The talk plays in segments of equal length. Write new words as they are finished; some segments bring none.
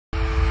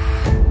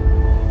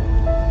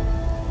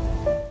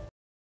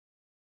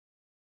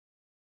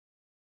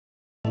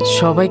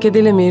সবাইকে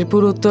দিলে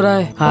মিরপুর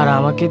উত্তরায় আর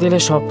আমাকে দিলে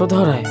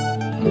স্বপ্নধরায়।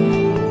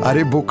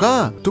 আরে বোকা,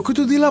 তোকে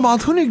তো দিলাম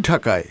আধুনিক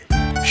ঢাকায়।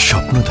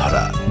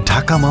 স্বপ্নধরা,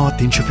 ঢাকা মাওয়া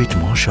 300 ফিট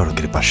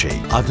মহাসড়কের পাশেই।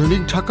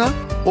 আধুনিক ঢাকা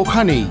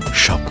ওখানেই।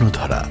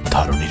 স্বপ্নধরা,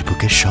 ধরনীর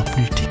বুকের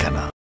স্বপ্নের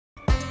ঠিকানা।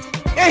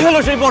 এই হলো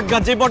সেই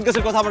বটগাছ, যে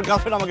বটগাছের কথা আমার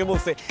গার্লফ্রেন্ড আমাকে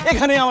বলছে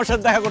এখানেই আমার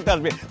সাথে দেখা করতে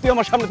আসবে। তুই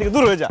আমার সামনে থেকে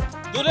দূর হয়ে যা।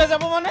 দূরে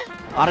যাবো মানে?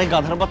 আরে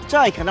গাধার বাচ্চা,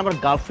 এখানে আমার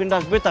গার্লফ্রেন্ড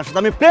আসবে, তার সাথে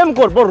আমি প্রেম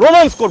করব,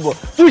 রোম্যান্স করব।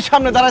 তুই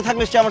সামনে দাঁড়ায়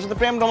থাকলে সে আমার সাথে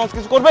প্রেম রোম্যান্স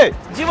কিছু করবে?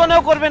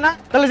 জীবনেও করবে না।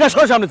 তাহলে যা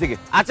সর সামনে থেকে।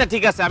 আচ্ছা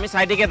ঠিক আছে, আমি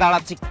সাইডে গিয়ে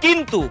দাঁড়াচ্ছি,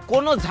 কিন্তু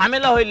কোনো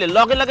ঝামেলা হইলে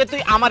লগে লগে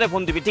তুই আমারে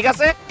ফোন দিবি, ঠিক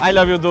আছে? আই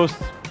লাভ ইউ দোস্ত।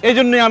 এই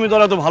জন্যই আমি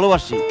তোরা তো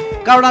ভালোবাসি,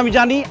 কারণ আমি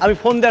জানি আমি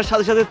ফোন দেওয়ার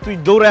সাথে সাথে তুই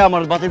দৌড়ায়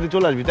আমার বাঁচাইতে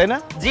চলে আসবি, তাই না?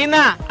 জি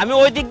না, আমি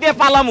ওই দিক দিয়ে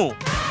পালামু।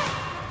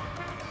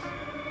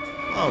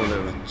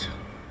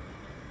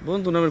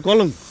 বন্ধু নামের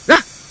কলম।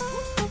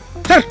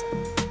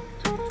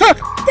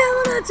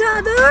 কেমন আছো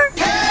আদর?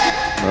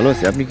 ভালো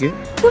আছি, আপনি কে?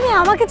 তুমি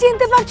আমাকে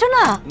চিনতে পারছো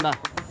না? না।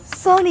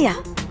 সোনিয়া।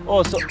 ও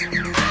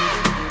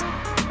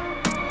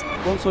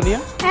কোন সোনিয়া?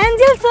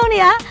 অ্যাঞ্জেল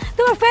সোনিয়া,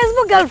 তোমার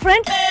ফেসবুক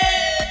গার্লফ্রেন্ড,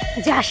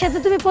 যার সাথে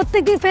তুমি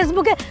প্রত্যেকদিন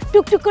ফেসবুকে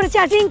টুকটুক করে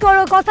চ্যাটিং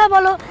করো, কথা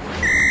বলো,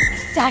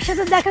 যার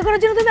সাথে দেখা করার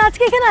জন্য তুমি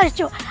আজকে এখানে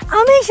আসছো।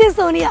 আমি সে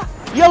সোনিয়া।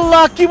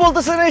 ইয়াল্লাহ, কি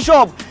বলতেছেন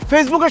এইসব?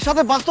 ফেসবুকের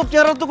সাথে বাস্তব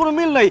চেহারার তো কোনো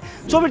মিল নাই।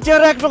 ছবির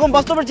চেহারা একরকম,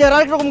 বাস্তবের চেহারা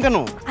আরেক রকম কেন?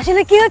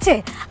 আসলে কি হচ্ছে,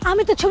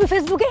 আমি তো ছবি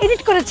ফেসবুকে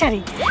এডিট করে ছাড়ি,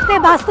 তাই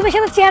বাস্তবের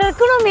সাথে চেহারার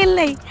কোনো মিল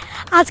নেই।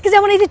 আজকে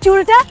যেমন এই যে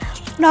চুলটা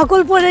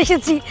নকল পরে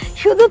এসেছি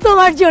শুধু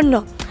তোমার জন্য।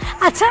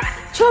 আচ্ছা,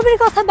 ছবির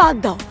কথা বাদ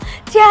দাও,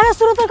 চেহারা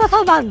সুরতের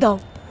কথাও বাদ দাও,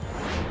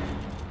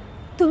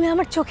 তুমি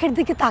আমার চোখের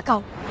দিকে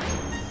তাকাও।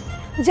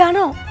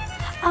 জানো,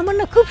 আমার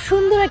না খুব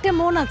সুন্দর একটা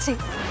মন আছে,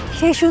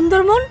 সেই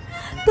সুন্দর মন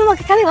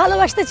তোমাকে খালি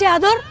ভালোবাসতে চাই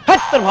আদর।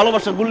 হ্যাঁ, তোর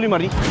ভালোবাসার গুল্লি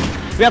মারি।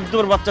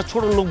 বেয়াদবের বাচ্চা,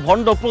 ছোট লোক,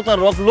 ভণ্ড,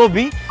 প্রতারক,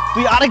 লোভী।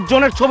 তুই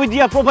আরেকজনের ছবি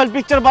দিয়া প্রোফাইল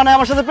পিকচার বানায়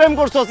আমার সাথে প্রেম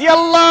করছস।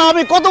 ইয়াল্লাহ,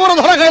 আমি কত বড়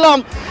ধরা খাইলাম।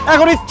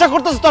 এখন ইচ্ছা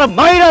করতেছ তোর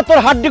মাইরা, তোর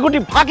হাড্ডি গুটি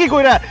ফাঁকি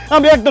কইরা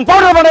আমি একদম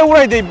পাউডার বানায়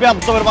উড়াই দেই।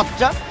 বেয়াদবের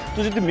বাচ্চা,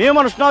 তুই যদি মেয়ে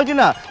মানুষ না হইতি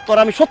না, তোর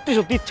আমি সত্যি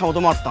সত্যি ইচ্ছা মতো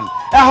মারতাম।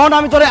 এখন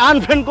আমি তোরে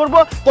আনফ্রেন্ড করব,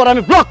 তোর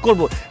আমি ব্লক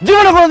করব।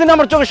 জীবনে কোনোদিন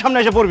আমার চোখের সামনে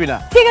এসে পড়বি না।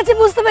 ঠিক আছে,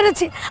 বুঝতে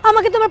পেরেছি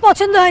আমাকে তোমার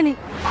পছন্দ হয়নি,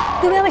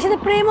 তুমি আমার সাথে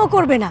প্রেমও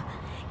করবে না।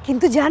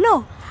 কিন্তু জানো,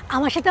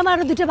 আমার সাথে আমার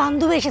আরো দুটো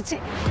বান্ধবী এসেছে,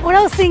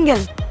 ওরাও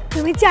সিঙ্গেল।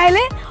 তুমি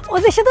চাইলে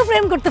ওদের সাথে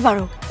প্রেম করতে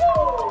পারো।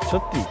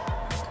 সত্যি?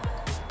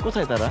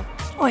 কোথায় তারা?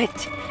 ওয়েট,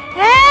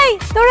 এই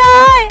তোরা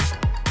আয়।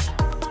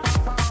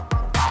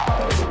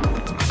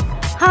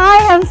 High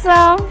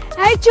handsome.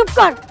 এই চুপ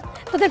কর,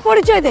 তোদের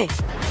পরিচয় দে।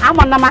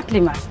 আমার নাম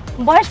আকলিমা,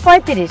 বয়স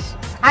 35।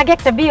 আগে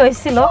একটা বিয়ে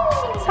হয়েছিল,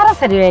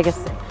 সারাসারি হয়ে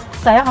গেছে,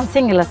 তাই এখন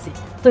সিঙ্গেল আছি।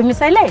 তুমি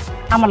চাইলে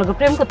আমার লগে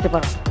প্রেম করতে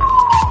পারো।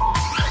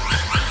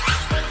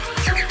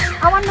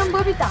 আমার নাম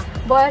ববিতা,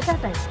 বয়স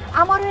 28।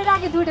 আমারও এর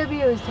আগে 2টা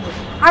বিয়ে হয়েছিল,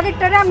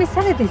 আগেরটারে আমি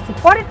ছেড়ে দিয়েছি,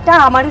 পরেরটা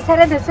আমারই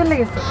ছেড়ে দিয়ে চলে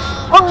গেছে।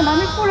 এখন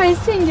আমি পুরোই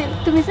সিঙ্গেল,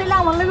 তুমি চাইলে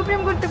আমার লগে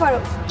প্রেম করতে পারো।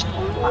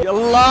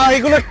 আল্লাহ,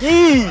 এগুলো কি?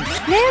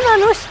 মেয়ে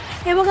মানুষ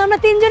এবং আমরা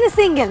তিনজনই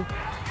সিঙ্গেল।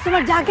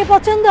 তোমার যাকে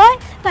পছন্দ হয়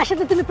তার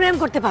সাথে তুমি প্রেম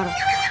করতে পারো,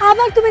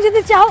 আবার তুমি যদি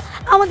চাও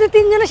আমাদের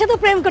তিনজনের সাথে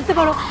প্রেম করতে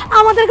পারো,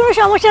 আমাদের কোনো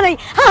সমস্যা নেই।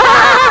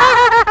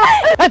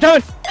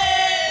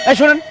 এই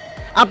শোনেন,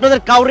 আপনাদের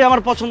কাউরে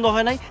আমার পছন্দ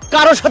হয় নাই,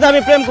 কারোর সাথে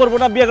আমি প্রেম করব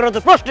না, বিয়ে করার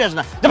তো প্রশ্নই আসে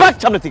না। ভাগ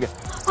সামনে থেকে।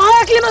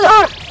 আকলিমা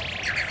ধর।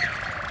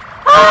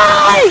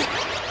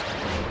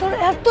 তোর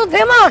এত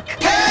দেমাক,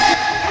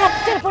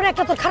 একটার পরে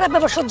একটা তোর খারাপ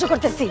ব্যবহার সহ্য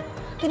করতেছি।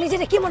 তুই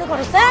নিজেকে কি মনে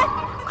করছিস?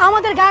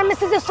 আমাদের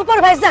গার্মেন্টসের যে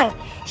সুপারভাইজার,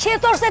 সে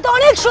তোর সাথে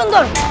অনেক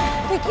সুন্দর।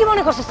 তুই কি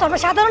মনে করছিস আমরা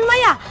সাধারণ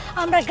মাইয়া?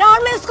 আমরা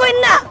গার্মেন্টস কই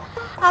না,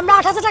 আমরা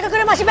 8000 টাকা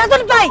করে মাসে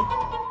বেতন পাই।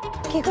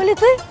 কি করলি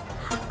তুই?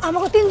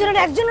 আমাকে তিনজনের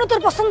একজনও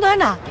তোর পছন্দ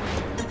হয় না?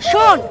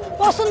 শোন,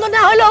 পছন্দ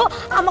না হলেও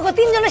আমাকে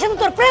তিনজনের সাথে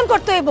তোর প্রেম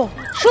করতে হইব।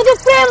 শুধু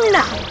প্রেম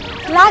না,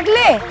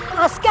 লাগলে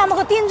আজকে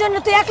আমাকে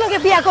তিনজনের তুই একলগে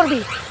বিয়া করবি।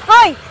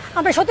 ওই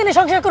আমরা সতীনে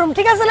সংসার করুম,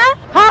 ঠিক আছে না?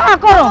 হ্যাঁ হ্যাঁ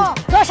করো।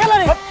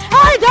 দশালারে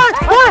ওই ধর।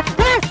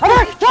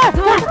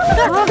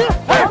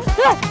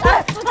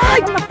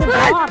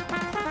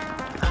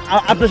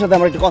 আপনার সাথে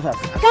আমার একটা কথা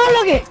আছে। কার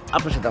লগে?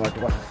 আপনার সাথে আমার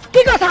একটা কথা।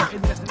 কি কথা?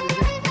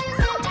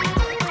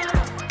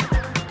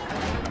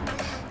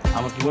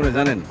 আমার কি বলে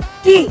জানেন?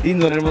 কি?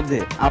 তিনজনের মধ্যে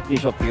আপনি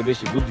সব থেকে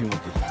বেশি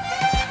বুদ্ধিমতী।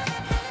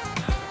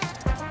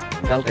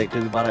 গালটা একটু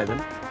বাড়ায় দেন।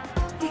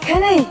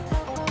 এখানে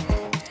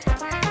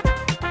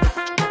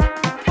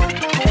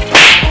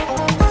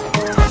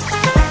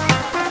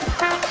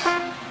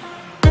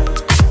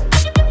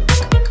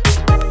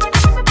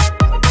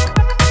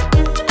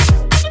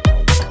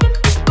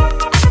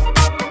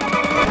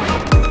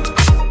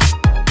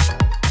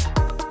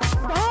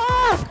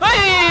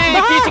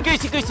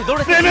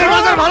প্রেমের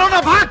বাজার ভালো না,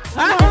 ভাগ।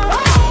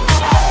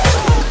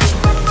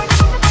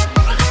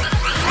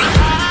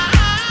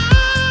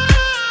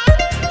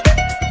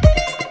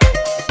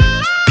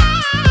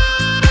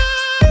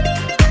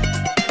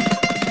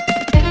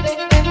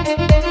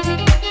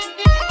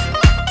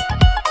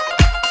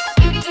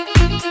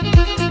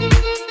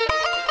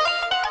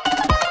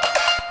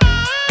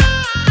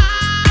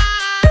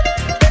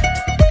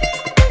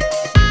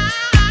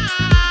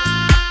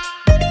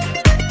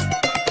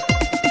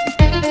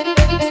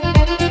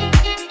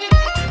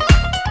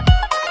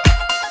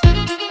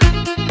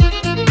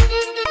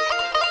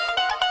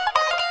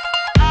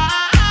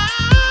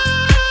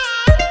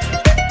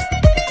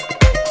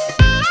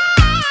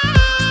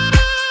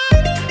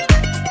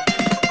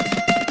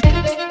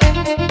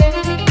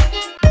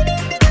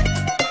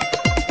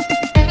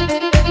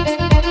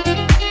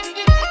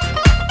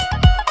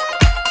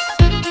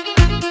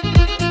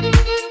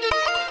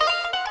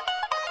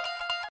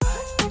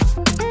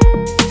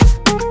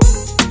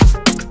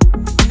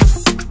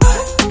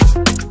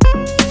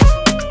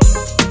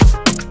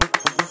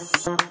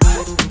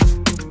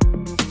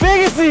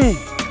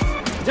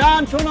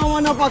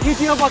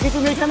 টিয়া পাখি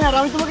তুমি এখানে, আর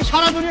আমি তোমাকে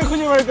সারা দুনিয়া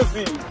খুঁজে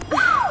বেড়াইতেছি।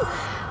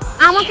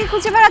 আমাকে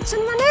খুঁজে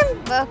বেড়াচ্ছেন মানে?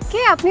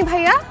 কে আপনি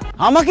ভাইয়া?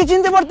 আমাকে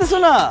চিনতে পারতেছো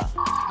না?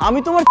 আমি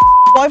তোমার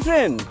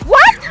বয়ফ্রেন্ড।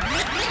 হোয়াট?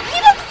 কি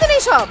বলছেন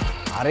এইসব?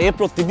 আরে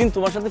প্রতিদিন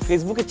তোমার সাথে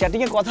ফেসবুকে চ্যাটিং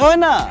এ কথা হয়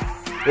না,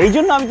 এই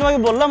জন্য আমি তোমাকে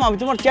বললাম আমি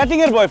তোমার চ্যাটিং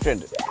এর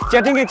বয়ফ্রেন্ড।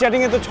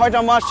 চ্যাটিং এ তো 6টা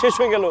মাস শেষ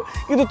হয়ে গেল,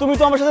 কিন্তু তুমি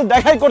তো আমার সাথে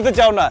দেখাই করতে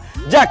চাও না।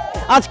 যাক,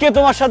 আজকে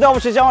তোমার সাথে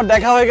অবশেষে আমার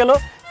দেখা হয়ে গেল।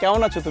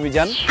 কেমন আছো তুমি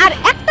জান? আর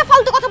একটা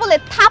ফালতু কথা বলে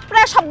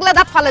থাপড়া সবগুলা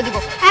দাঁত ফালে দিব।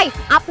 এই,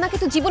 আপনাকে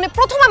তো জীবনে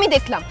প্রথম আমি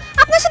দেখলাম,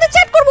 আপনার সাথে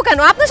চ্যাট করব কেন?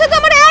 আপনার সাথে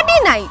আমার অ্যাডই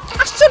নাই।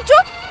 আশ্চর্য,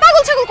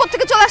 পাগল ছাগল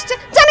কোত্থেকে চলে আসছে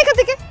জানি এখান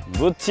থেকে।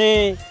 বুঝছি,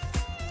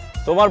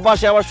 তোমার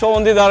পাশে আবার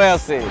সম্বন্ধী দাঁড়ায়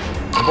আছে।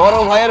 বড়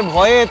ভাইয়ের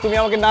ভয়ে তুমি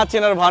আমাকে না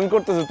চেনার ভান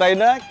করতেছো, তাই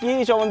না? কি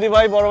সম্বন্ধী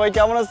ভাই, বড় ভাই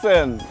কেমন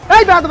আছেন?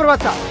 এই বেয়াদবের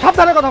বাচ্চা,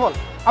 সাবধানে কথা বল।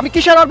 আমি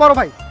কিসের আর বড়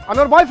ভাই? আমি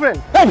ওর বয়ফ্রেন্ড।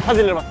 এই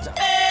ফাজিলের বাচ্চা,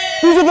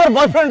 তুই যদি ওর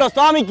বয়ফ্রেন্ড হস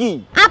তো আমি কি?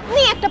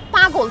 আপনি একটা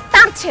পাগল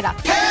তার ছেড়া।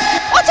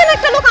 অচেনা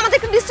একটা লোক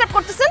আমাদেরকে ডিস্টার্ব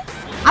করতেছেন।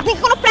 আপনি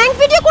কি কোনো প্র্যাঙ্ক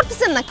ভিডিও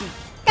করতেছেন নাকি?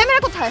 ক্যামেরা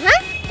কোথায়?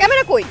 হ্যাঁ,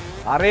 ক্যামেরা কই?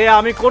 আরে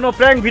আমি কোনো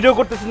প্র্যাঙ্ক ভিডিও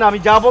করতেছি না, আমি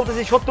যা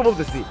বলতেছি সত্য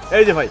বলতেছি।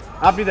 এই যে ভাই,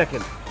 আপনি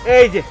দেখেন,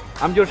 এই যে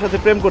আমি যে ওর সাথে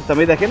প্রেম করতাম,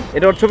 এই দেখেন,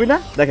 এটা ওর ছবি না?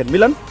 দেখেন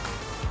মিলন।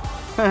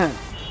 হ্যাঁ,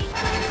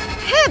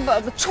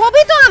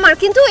 ছবি তো আমার,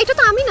 কিন্তু এটা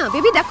তো আমি না।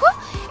 বেবি দেখো,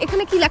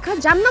 এখানে কি লেখা?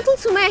 জান্নাতুল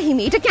সুমাইয়া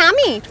হিমি। এটা কি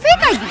আমি? Fake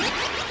ID.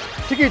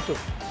 ঠিকই তো,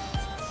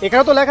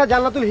 এখানে তো লেখা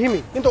জান্নাতুল হিমি,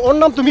 কিন্তু ওর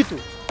নাম তুমি তো।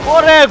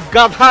 ওরে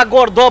গাধা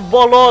গর্দব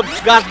বলদ,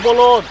 গাছ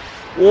বলদ।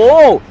 ও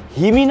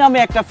হিমি নামে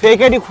একটা ফেক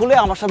আইডি খুলে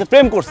আমার সাথে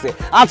প্রেম করছে।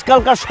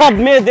 আজকালকার সব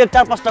মেয়েদের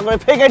 4-5টা করে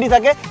ফেক আইডি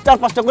থাকে,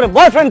 4-5টা করে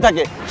বয়ফ্রেন্ড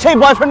থাকে। সেই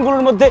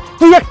বয়ফ্রেন্ডগুলোর মধ্যে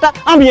তুই একটা,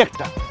 আমি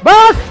একটা।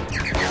 বাস,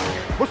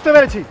 বুঝতে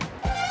পেরেছি।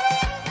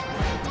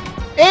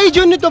 এই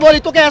জন্যই তো বলি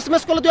তোকে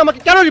এসএমএস করলে তুই আমাকে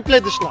কেন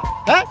রিপ্লাই দিস না?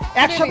 হ্যাঁ,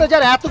 একসাথে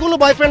যার এতগুলো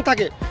বয়ফ্রেন্ড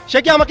থাকে সে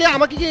কি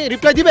আমাকে কি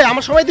রিপ্লাই দিবে?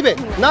 আমার সময় দিবে?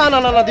 না না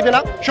না না, দিবে না।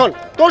 শোন,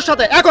 তোর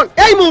সাথে এখন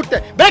এই মুহূর্তে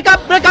ব্রেকআপ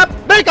ব্রেকআপ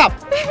ব্রেকআপ।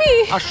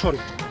 আর শোন,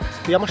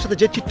 তুই আমার সাথে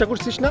যে চিটটা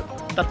করছিস না,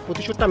 তার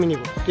প্রতিশোধটা আমি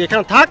নিব। তুই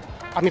এখানে থাক,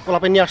 আমি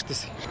পোলাপে নিয়ে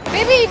আসতেছি।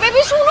 বেবি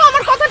বেবি শুনো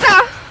আমার কথাটা।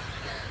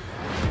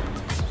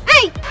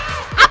 এই,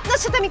 আপনার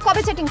সাথে আমি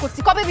কবে চ্যাটিং করছি,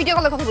 কবে ভিডিও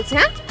কলে কথা বলছি?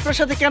 হ্যাঁ, আপনার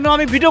সাথে কেন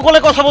আমি ভিডিও কলে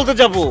কথা বলতে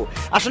যাব?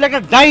 আসলে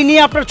একটা ডাইনি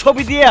আপনার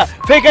ছবি দিয়ে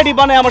ফেক আইডি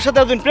বানায় আমার সাথে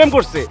একজন প্রেম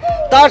করছে।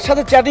 তার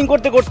সাথে চ্যাটিং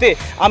করতে করতে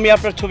আমি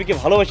আপনার ছবিকে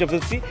ভালোবেসে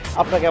ফেলছি,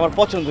 আপনাকে আমার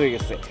পছন্দ হয়ে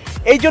গেছে।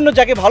 এই জন্য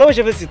যাকে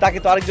ভালোবেসে ফেলছি তাকে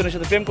তো আরেকজনের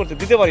সাথে প্রেম করতে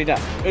দিতে পারি না,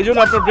 এই জন্য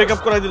আপনার ব্রেকআপ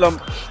করাই দিলাম।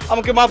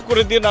 আমাকে মাফ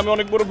করে দিন, আমি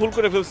অনেক বড় ভুল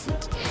করে ফেলছি।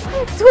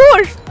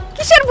 ধুর,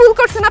 কিসের ভুল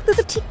করছেন? আপনি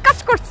তো ঠিক কাজ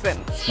করছেন।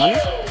 মানে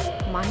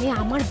মানে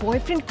আমার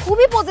বয়ফ্রেন্ড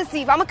খুবই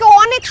পজিটিভ, আমাকে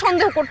অনেক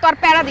সন্দেহ করতো আর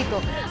প্যারা দিত।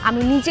 আমি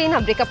নিজেই না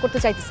ব্রেকআপ করতে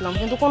চাইতেছিলাম,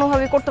 কিন্তু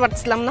কোনোভাবেই করতে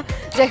পারছিলাম না।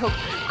 যাই হোক,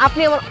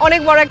 আপনি আমার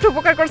অনেক বড় একটা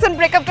উপকার করছেন,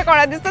 ব্রেকআপটা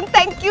করা দিয়েছেন।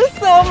 Thank you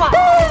so much.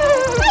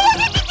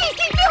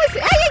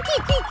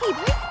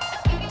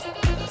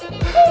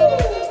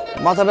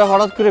 মাথাটা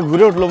হঠাৎ করে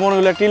ঘুরে উঠলো, মনে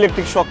হলো একটা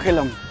ইলেকট্রিক শক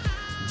খেলাম।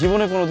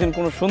 জীবনে কোনোদিন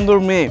কোনো সুন্দর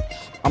মেয়ে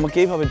আমাকে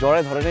এইভাবে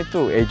জড়ায় ধরে নাই তো,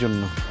 এই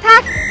জন্য।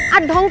 থাক,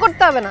 আর ঢং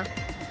করতে হবে না,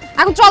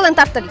 এখন চলেন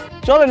তাড়াতাড়ি।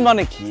 চলেন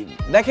মানে কি?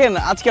 দেখেন,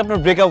 আজকে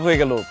আপনার ব্রেকআপ হয়ে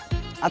গেল,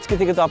 আজকে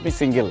থেকে তো আপনি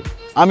সিঙ্গেল,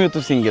 আমিও তো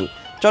সিঙ্গেল।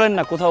 চলেন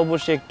না কোথাও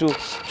বসে একটু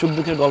সুখ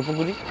দুঃখের গল্প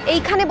করি।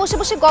 এইখানে বসে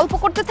বসে গল্প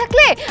করতে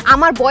থাকলে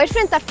আমার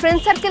বয়ফ্রেন্ড তার ফ্রেন্ড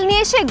সার্কেল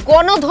নিয়ে এসে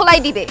গণধোলাই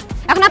দিবে।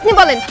 এখন আপনি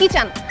বলেন কি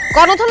চান,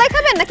 গণধোলাই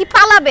খাবেন নাকি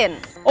পালাবেন?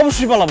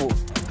 অবশ্যই পালাবো।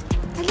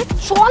 তাহলে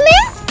চলে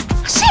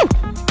আসেন।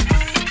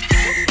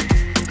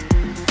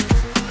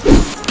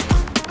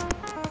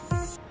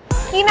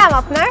 কি নাম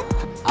আপনার?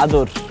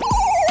 আদর।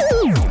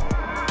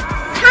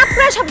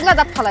 থাপড়া সবগুলা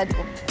দাঁত ফালাই দিব।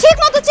 ঠিক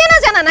মতো চেনা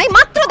জানা নাই,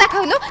 মাত্র দেখা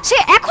হলো, সে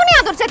এখনই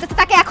আদর চাইতেছে,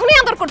 তাকে এখনই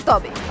আদর করতে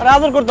হবে। আরে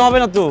আদর করতে হবে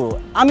না তো,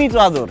 আমি তো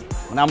আদর,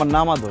 মানে আমার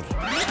নাম আদর।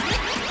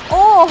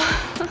 ও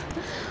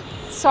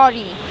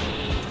সরি,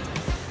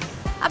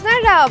 আপনার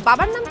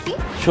বাবার নাম কি?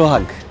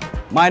 সোহাগ।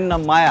 মায়ের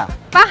নাম মায়া।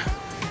 বাহ,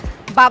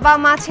 বাবা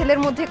মা ছেলের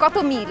মধ্যে কত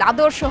মিল,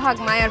 আদর সোহাগ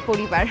মায়ার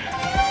পরিবার।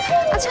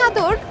 আচ্ছা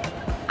আদর,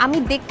 আমি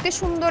দেখতে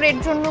সুন্দর এর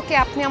জন্য কি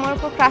আপনি আমার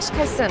উপর ক্রাশ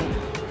খাইছেন,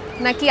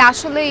 নাকি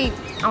আসলেই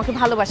আমাকে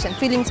ভালোবাসেন,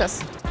 ফিলিংস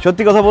আছে?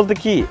 সত্যি কথা বলতে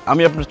কি,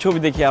 আমি আপনার ছবি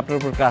দেখে আপনার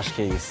উপর ক্রাশ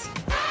খেয়ে গেছি।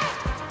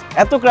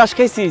 এত ক্রাশ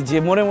খাইছি যে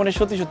মনে মনে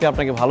সত্যি সত্যি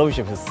আপনাকে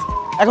ভালোবেসে ফেলছি।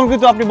 এখন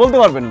কিন্তু আপনি বলতে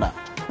পারবেন না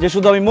যে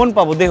শুধু আমি মন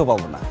পাবো, দেহ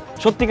পাবো না।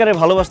 সত্যিকারে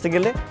ভালোবাসতে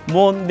গেলে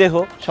মন দেহ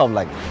সব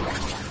লাগে।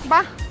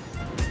 বাহ,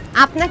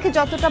 আপনাকে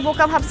যতটা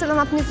বোকা ভাবছিলাম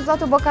আপনি তো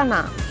তত বোকা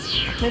না,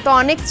 আপনি তো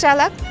অনেক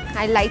চালাক।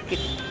 I like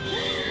it.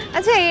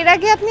 আচ্ছা, এর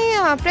আগে আপনি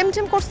প্রেম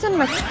টেম করছেন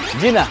নাকি?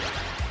 জি না,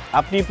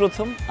 আপনি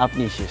প্রথম,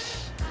 আপনি শেষ।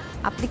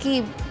 আপনি কি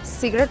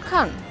সিগারেট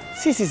খান?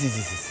 C C C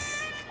C C,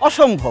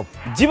 অসম্ভব,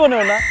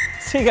 জীবনেও না।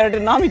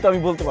 সিগারেটের নামই তো আমি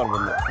বলতে পারবো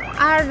না।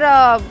 আর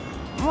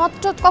মদ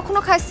টদ কখনো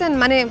খাইছেন,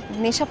 মানে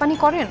নেশা পানি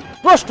করেন?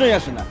 প্রশ্নই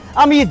আসে না,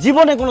 আমি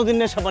জীবনে কোনোদিন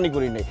নেশাপানি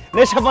করি নাই।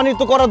 নেশাপানি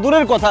তো করা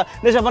দূরের কথা,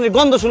 নেশাপানির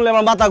গন্ধ শুনলে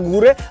আমার মাথা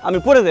ঘুরে, আমি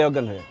পড়ে যাই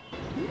অজ্ঞান হয়ে।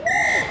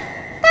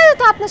 তাহলে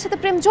তো আপনার সাথে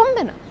প্রেম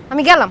জমবে না,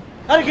 আমি গেলাম।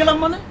 আরে গেলাম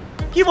মানে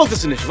কি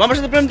বলতেছেন? আমার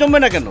সাথে প্রেম জমবে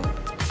না কেন?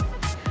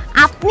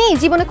 আপনি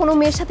জীবনে কোনো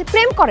মেয়ের সাথে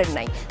প্রেম করেন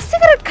নাই,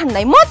 সিগারেট খান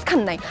নাই, মদ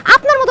খান নাই,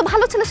 আপনার মতো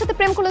ভালো ছেলের সাথে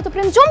প্রেম করলে তো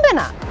প্রেম জমবে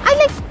না। I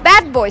like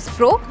bad boys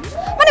bro.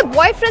 মানে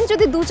বয়ফ্রেন্ড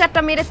যদি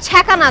 2-4টা মেয়ের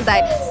ছ্যাঁকা না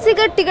দেয়,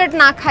 সিগারেট টিগারেট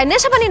না খায়,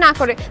 নেশাপানি না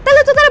করে,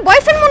 তাহলে তো তার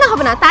বয়ফ্রেন্ড মনে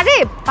হবে না, তারে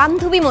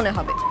বান্ধবী মনে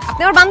হবে।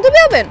 আপনি আমার বান্ধবী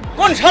হবেন?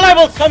 কোন শালায়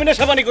বলছো আমি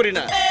নেশাপানি করি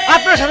না?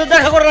 আপনার সাথে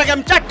দেখা করার আগে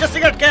আমি 4টা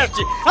সিগারেট খেয়ে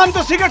আসছি। আমি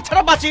তো সিগারেট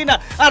ছাড়া বাঁচি না।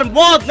 আর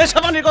মদ,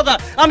 নেশাপানির কথা,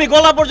 আমি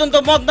গলা পর্যন্ত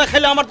মদ না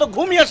খেলে আমার তো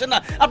ঘুমই আসে না।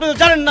 আপনি তো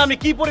জানেন না আমি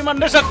কি পরিমাণ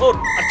নেশাখোর।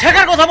 আর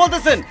ছেঁকার কথা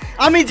বলতেছেন,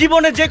 আমি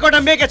জীবনে যে কটা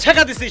মেয়েকে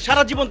ছেঁকা দিছি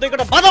সারা জীবন তো এই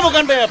কটা বাঁধাবো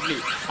কেন ভাই আপনি?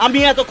 আমি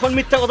এতক্ষণ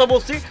মিথ্যা কথা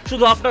বলছি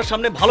শুধু আপনার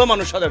সামনে ভালো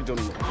মানুষ সাজার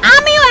জন্য।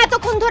 আমিও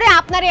এতক্ষণ ধরে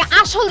আপনার এই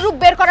আসল রূপ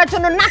বের করার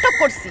জন্য নাটক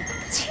করছি।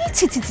 ছি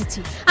ছি ছি ছি ছি,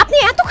 আপনি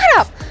এত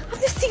খারাপ?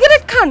 আপনি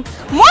সিগারেট খান,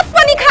 মদ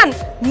পানি খান,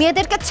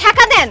 মেয়েদেরকে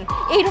ছ্যাঁকা দেন।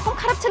 এইরকম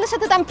খারাপ ছেলের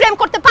সাথে তো আমি প্রেম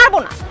করতে পারবো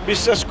না।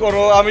 বিশ্বাস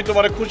করো, আমি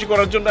তোমারে খুশি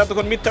করার জন্য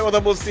এতক্ষণ মিথ্যা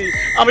কথা বলছি।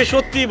 আমি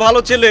সত্যি ভালো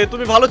ছেলে,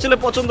 তুমি ভালো ছেলে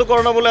পছন্দ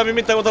করো না বলে আমি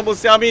মিথ্যা কথা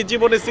বলছি। আমি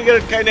জীবনে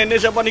সিগারেট খাই নাই,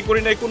 নেশা পানি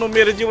করি নাই, কোনো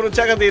মেয়ের জীবনে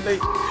ছ্যাঁকা দিই নাই।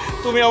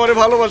 তুমি আমারে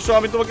ভালোবাসো,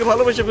 আমি তোমাকে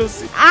ভালোবেসে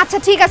ফেলছি। আচ্ছা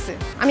ঠিক আছে,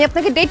 আমি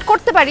আপনাকে ডেট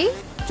করতে পারি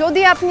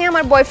যদি আপনি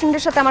আমার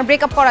বয়ফ্রেন্ডের সাথে আমার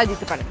ব্রেকআপ করাই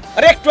দিতে পারেন।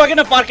 আরে একটু আগে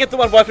না পার্কে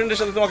তোমার বয়ফ্রেন্ডের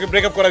সাথে তোমাকে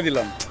ব্রেকআপ করাই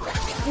দিলাম।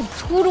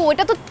 ধুরু,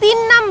 এটা তো 3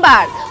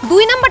 নাম্বার।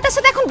 2 নাম্বারটার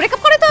সাথে এখন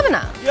ব্রেকআপ করাতে হবে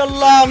না?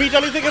 আল্লাহ, আমি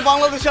ইতালি থেকে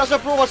বাংলাদেশে আসা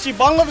প্রবাসী,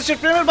 বাংলাদেশের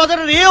প্রেমের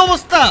বাজারের এই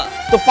অবস্থা।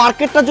 তো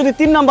পার্কেটটা যদি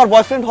 3 নাম্বার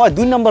বয়ফ্রেন্ড হয়,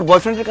 2 নাম্বার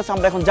বয়ফ্রেন্ডের কাছে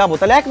আমরা এখন যাব,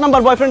 তাহলে 1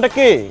 নাম্বার বয়ফ্রেন্ডটা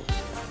কে?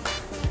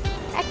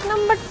 1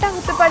 নাম্বারটা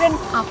হতে পারেন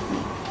আপনি,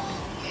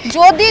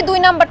 যদি 2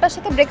 নাম্বারটার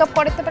সাথে ব্রেকআপ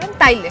করতে পারেন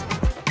তাইলে।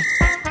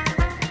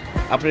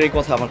 আপনার এই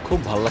কথা আমার খুব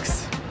ভালো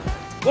লাগছে।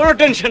 কোনো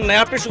টেনশন নাই,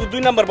 আপনি শুধু 2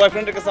 নাম্বার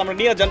বয়ফ্রেন্ডের কাছে আমরা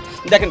নিয়ে যান,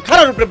 দেখেন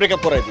খারাপ উপরে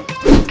ব্রেকআপ করাই দিই।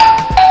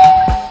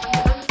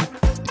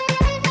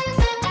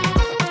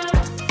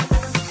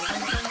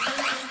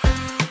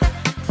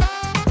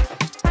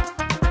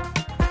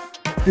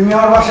 তুমি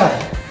আমার বাসায়,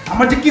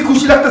 আমার যে কি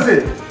খুশি লাগতেছে,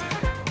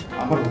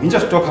 আমার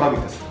মেজাজটাও খারাপ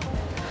হইতেছে।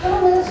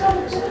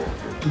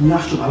 তুমি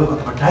আসছো ভালো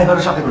কথা,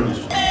 ড্রাইভারের সাথে করে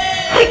আসছো।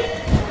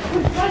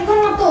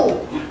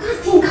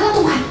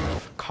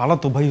 খালা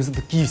তো ভাই হয়েছে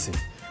তো কি হয়েছে?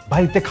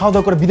 বাড়িতে খাওয়া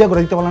দাওয়া করে বিদায়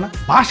করে দিতে পারলো না,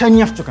 বাসায়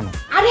নিয়ে আসছো কেন?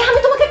 আরে আমি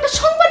তোমাকে একটা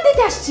সংবাদ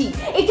দিতে আসছি,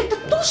 এটা একটা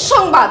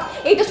দুঃসংবাদ।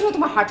 এইটা শুনে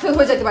তোমার হার্ট ফেল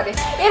হয়ে যেতে পারে।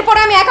 এরপরে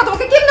আমি একা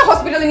তোমাকে কেমনে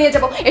হসপিটালে নিয়ে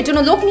যাবো? এর জন্য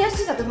লোক নিয়ে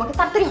আসছি যাতে তোমাকে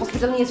তাড়াতাড়ি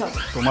হসপিটাল নিয়ে যাও।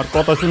 তোমার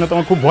কথা শুনে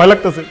তোমার খুব ভয়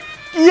লাগতেছে।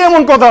 কি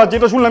এমন কথা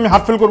যেটা শুনলে আমি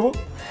হার্ট ফেল করবো?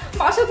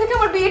 বাসা থেকে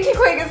আমার বিয়ে ঠিক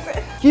হয়ে গেছে।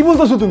 কি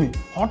বলতেছো তুমি?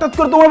 হঠাৎ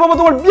করে তোমার বাবা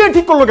তোমার বিয়ে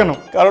ঠিক করলো কেন?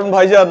 কারণ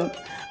ভাইজান,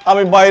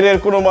 আমি বাইরের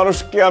কোনো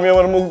মানুষকে আমি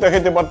আমার মুখ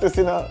দেখাইতে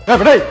পারতেছি না। হ্যাঁ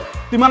ভাই,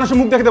 তুই মানুষের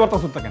মুখ দেখাতে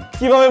পারতাস না কেন?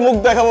 কিভাবে মুখ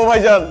দেখাবো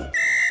ভাইজান?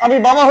 আমি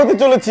বাবা হতে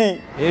চলেছি।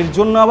 এর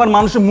জন্য আবার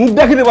মানুষের মুখ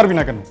দেখাতে পারবি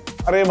না কেন?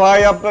 আরে ভাই,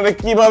 আপনারে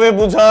কিভাবে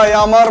বুঝাই?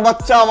 আমার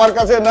বাচ্চা আমার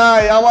কাছে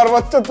নাই, আমার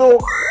বাচ্চা তো।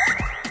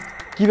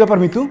 কি ব্যাপার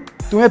মিতু,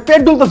 তুমি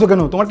পেট ডুলতেছো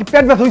কেন? তোমার কি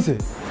পেট ব্যথা হয়েছে?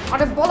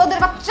 আরে বলদের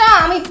বাচ্চা,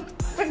 আমি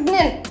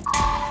প্রেগন্যান্ট।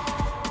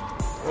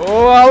 ও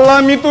আল্লাহ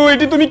মিতু,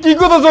 এটি তুমি কি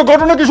করতেছো?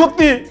 ঘটনা কি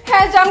সত্যি?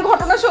 হ্যাঁ জান,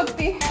 ঘটনা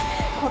সত্যি।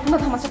 ঘটনা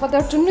ধামাচাপা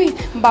দেওয়ার জন্যই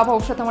বাবা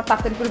ওর সাথে আমার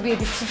তাড়াতাড়ি করে বিয়ে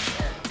দিচ্ছে।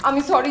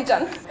 আমি সরি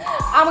জান,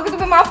 আমাকে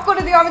তুমি মাফ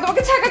করে দিও, আমি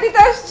তোমাকে ছ্যাঁকা দিতে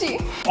আসছি।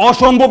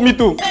 অসম্ভব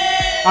মিতু,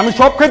 আমি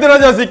সব খেতে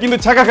রাজি আছি কিন্তু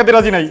ছ্যাঁকা খেতে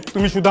রাজি নাই।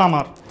 তুমি শুধু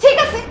আমার। ঠিক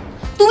আছে,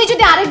 তুমি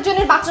যদি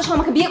আরেকজনের বাচ্চা সহ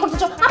আমাকে বিয়ে করতে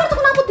চাও, আমার তো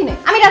কোনো আপত্তি নেই,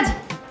 আমি রাজি।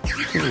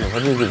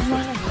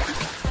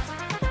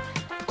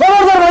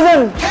 খবরদার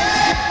ভাইজান,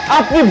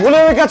 আপনি ভুলে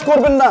কাজ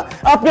করবেন না।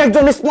 আপনি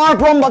একজন স্মার্ট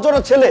লম্বা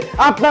চড়া ছেলে,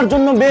 আপনার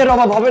জন্য মেয়ের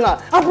অভাব হবে না।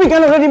 আপনি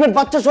কেন রেডিমেড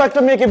বাচ্চা সহ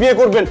একটা মেয়েকে বিয়ে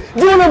করবেন?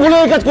 জীবনে ভুলে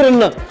কাজ করেন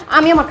না।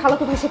 আমি আমার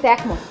খালাতো ভাইয়ের সাথে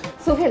একমত।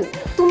 সোহেল,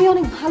 তুমি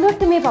অনেক ভালো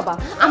একটা মেয়ে বাবা।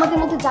 আমাদের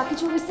মধ্যে যা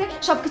কিছু হয়েছে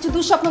সবকিছু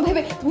দুঃস্বপ্ন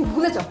ভেবে তুমি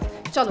ভুলে যাও।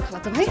 চলো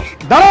খালাতো ভাই।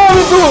 দাঁড়াও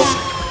মিতু,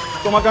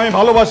 তোমাকে আমি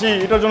ভালোবাসি,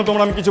 এটার জন্য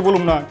তোমরা আমি কিছু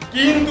বলুম না,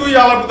 কিন্তু এই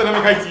আলার পুত্র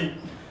আমি খাইছি।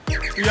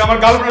 তুই আমার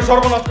গার্লফ্রেন্ড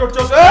সর্বনাশ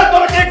করছস। এ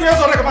তোরা কে কইয়া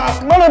তোরা কে মাস?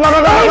 মানে বাবা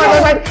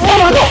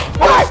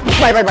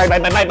ভাই ভাই ভাই ভাই ভাই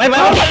ভাই ভাই ভাই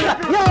ভাই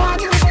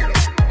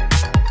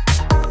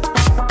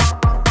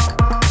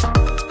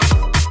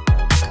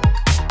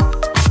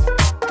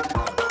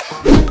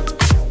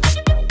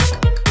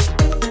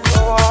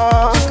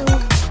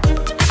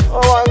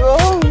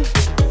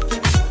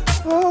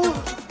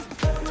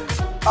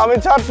আমি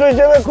ছাত্র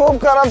হিসেবে খুব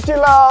খারাপ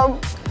ছিলাম,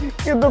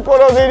 কিন্তু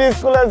কোনোদিন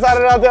স্কুলে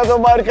স্যারের হাতে এত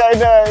মার খাই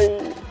নাই।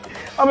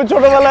 আমি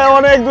ছোটবেলায়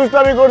অনেক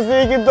দুষ্টামি করছি,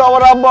 কিন্তু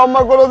আমার আব্বা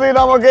আম্মা কোনোদিন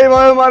আমাকে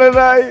এইভাবে মারে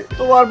নাই।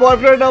 তোমার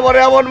বয়ফ্রেন্ড আমার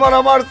এমন মারা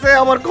মারছে,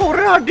 আমার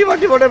কোমরে হাড্ডি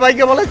মাটি বটে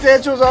বাইকে বলেছে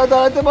সোজা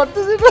দাঁড়াতে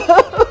পারতেছি না।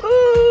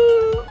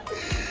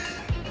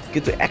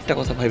 কিন্তু একটা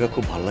কথা ভাইবা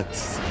খুব ভালো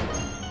লাগছে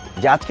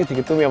যে আজকে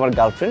থেকে তুমি আমার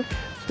গার্লফ্রেন্ড,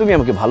 তুমি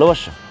আমাকে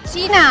ভালোবাসো।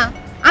 জি না,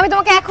 আমি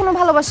তোমাকে এখনো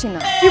ভালোবাসি না।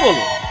 কি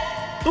বলো?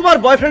 তোমার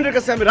বয়ফ্রেন্ডের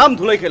কাছে আমি রাম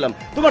ধুলাই খেলাম,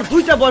 তোমার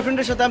 2টা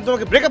বয়ফ্রেন্ডের সাথে আমি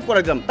তোমাকে ব্রেকআপ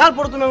করে দিলাম,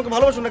 তারপরে তুমি আমাকে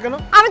ভালোবাসো না কেন?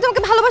 আমি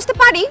তোমাকে ভালোবাসতে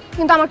পারি,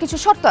 কিন্তু আমার কিছু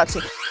শর্ত আছে।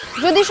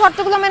 যদি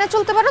শর্তগুলো মেনে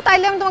চলতে পারো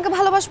তাইলে আমি তোমাকে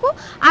ভালোবাসবো,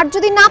 আর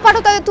যদি না পারো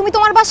তাহলে তুমি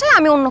তোমার বাসায়,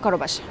 আমি অন্য কারো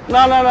বাসায়।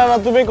 না না না না,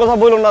 তুমি এই কথা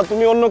বলো না,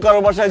 তুমি অন্য কারো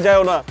বাসায়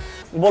যাও না।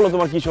 বলো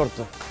তোমার কি শর্ত?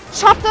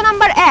 শর্ত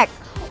নাম্বার 1,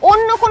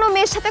 অন্য কোনো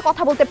মেয়ের সাথে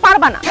কথা বলতে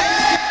পারবা না,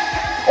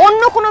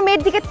 অন্য কোনো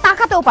মেয়ের দিকে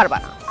তাকাতেও পারবা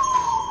না,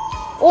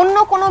 অন্য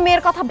কোনো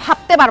মেয়ের কথা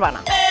ভাবতে পারবা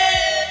না,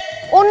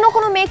 অন্য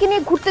কোনো মেয়েকে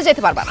নিয়ে ঘুরতে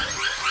যেতে পারবা না।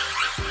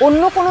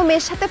 অন্য কোনো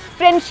মেয়ের সাথে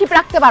ফ্রেন্ডশিপ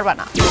রাখতে পারবে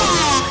না,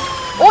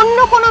 অন্য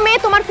কোনো মেয়ে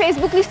তোমার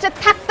ফেসবুক লিস্টে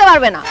থাকতে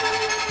পারবে না।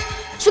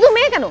 শুধু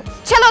মেয়ে কেন,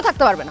 ছেলেও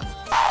থাকতে পারবে না।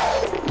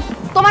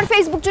 তোমার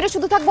ফেসবুক জুড়ে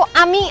শুধু থাকবো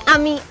আমি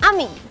আমি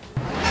আমি।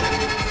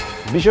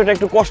 বিষয়টা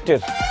একটু কষ্টের,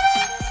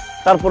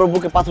 তারপরে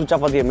বুকে পাথর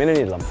চাপা দিয়ে মেনে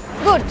নিলাম।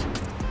 গুড।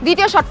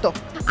 দ্বিতীয় শর্ত,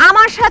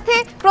 আমার সাথে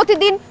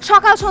প্রতিদিন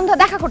সকাল সন্ধ্যা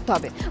দেখা করতে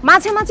হবে,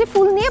 মাঝে মাঝে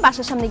ফুল নিয়ে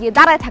বাসার সামনে গিয়ে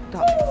দাঁড়ায় থাকতে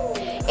হবে,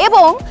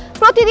 এবং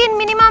প্রতিদিন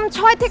মিনিমাম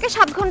 6 থেকে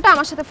 7 ঘন্টা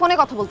আমার সাথে ফোনে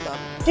কথা বলতে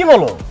হবে। কি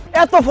বলো,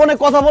 এত ফোনে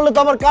কথা বললে তো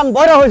আমার কান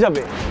বয়রা হয়ে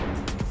যাবে।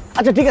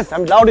 আচ্ছা ঠিক আছে,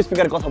 আমি লাউড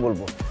স্পিকারে কথা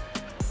বলবো,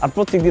 আর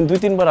প্রত্যেকদিন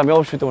 2-3 বার আমি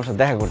অবশ্যই তোমার সাথে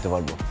দেখা করতে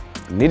পারবো।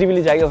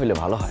 নিরিবিলি জায়গা হলে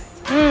ভালো হয়।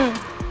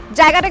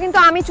 জায়গাটা কিন্তু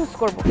আমি চুজ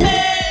করব।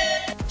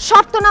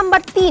 শর্ত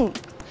নাম্বার 3,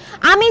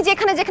 আমি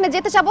যেখানে যেখানে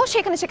যেতে চাবো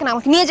সেখানে সেখানে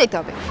আমাকে নিয়ে যেতে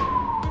হবে,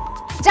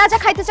 যা যা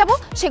খাইতে চাবো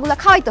সেগুলো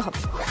খাওয়াইতে হবে,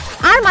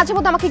 আর মাঝে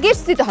মধ্যে আমাকে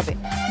গিফটস দিতে হবে,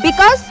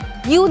 because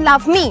you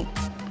love me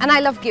and I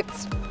love gifts.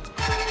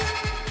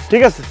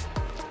 ঠিক আছে,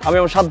 আমি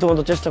আমার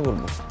সাধ্যমতো চেষ্টা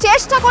করব।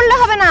 চেষ্টা করলে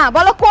হবে না,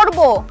 বলো করব।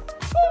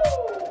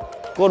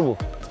 করব।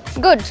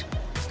 গুড।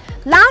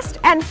 লাস্ট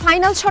এন্ড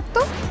ফাইনাল শর্ত,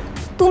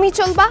 তুমি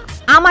চলবা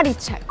আমার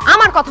ইচ্ছায়,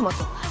 আমার কথা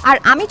মতো, আর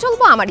আমি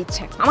চলবো আমার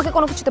ইচ্ছায়। আমাকে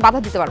কোনো কিছুতে বাধা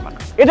দিতে পারবে না।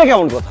 এটা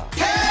কেমন কথা?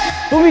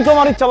 তুমি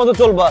তোমার ইচ্ছা মতো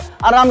চলবা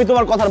আর আমি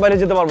তোমার কথার বাইরে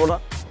যেতে পারবো না?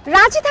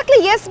 রাজি থাকলে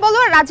ইয়েস বলো,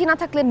 আর রাজি না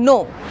থাকলে no.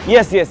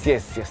 Yes yes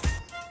yes yes.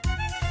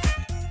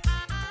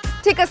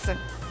 ঠিক আছে,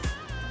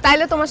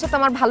 তাইলে তোমার সাথে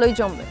আমার ভালোই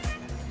জমবে।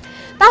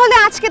 তাহলে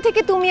আজকে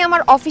থেকে তুমি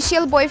আমার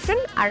অফিশিয়াল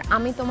বয়ফ্রেন্ড আর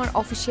আমি তোমার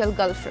অফিশিয়াল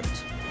গার্লফ্রেন্ড।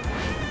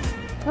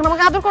 এখন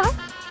আমাকে আদর করো।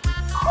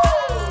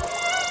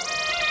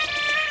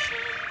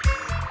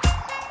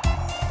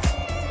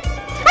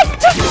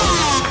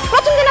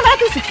 প্রথম দিন আবার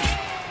কিছু,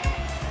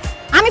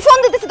 আমি ফোন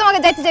দিতেছি তোমাকে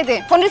যাইতে যাইতে,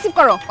 ফোন রিসিভ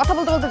করো, কথা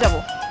বলতে বলতে যাবো।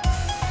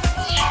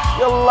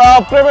 আল্লাহ,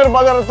 প্রেমের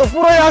বাজারে তো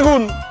পুরোই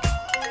আগুন।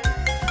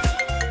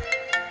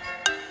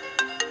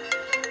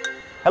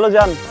 হ্যালো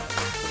জান।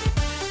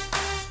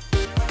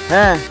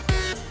 হ্যাঁ,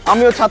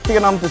 আমিও ছাদ থেকে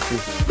নামতেছি।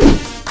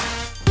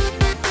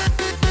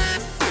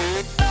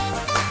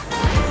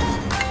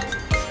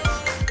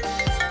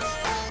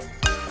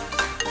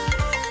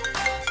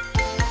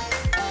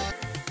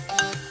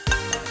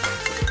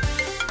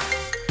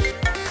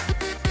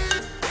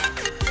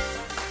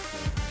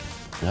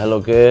 হ্যালো,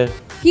 কে?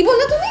 কি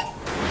বললে তুমি?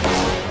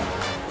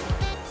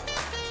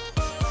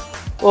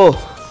 ও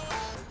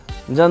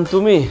জান,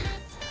 তুমি?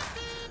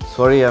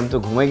 সরি, আমি তো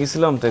ঘুমাই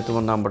গেছিলাম, তাই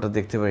তোমার নাম্বারটা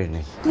দেখতে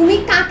পারিনি। তুমি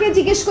কাকে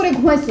জিজ্ঞেস করে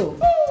ঘুমাইছো?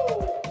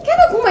 কেন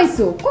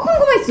ঘুমাইছো? কখন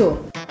ঘুমাইছো?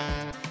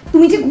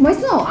 তুমি যে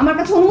ঘুমাইছো আমার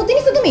কাছে অনুমতি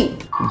নিছো তুমি?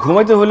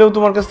 ঘুমাইতে হলেও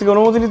তোমার কাছ থেকে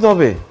অনুমতি নিতে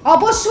হবে?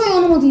 অবশ্যই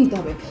অনুমতি নিতে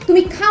হবে।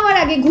 তুমি খাওয়ার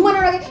আগে,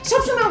 ঘুমানোর আগে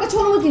সবসময় আমার কাছে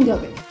অনুমতি নিতে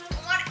হবে।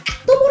 তোমার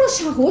এত বড়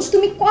সাহস,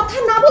 তুমি কথা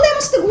না বলে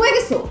আমার সাথে ঘুমাই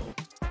গেছো?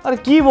 আরে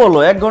কি বলো,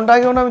 1 ঘন্টা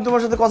আগেও না আমি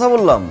তোমার সাথে কথা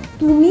বললাম।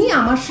 তুমি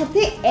আমার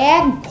সাথে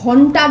 1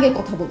 ঘন্টা আগে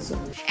কথা বলছো।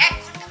 1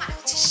 ঘন্টা মানে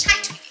হচ্ছে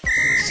 60 মিনিট।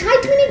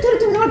 60 মিনিট ধরে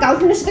তুমি তোমার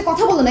গার্লফ্রেন্ডের সাথে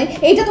কথা বলো নাই,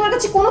 এইটা তোমার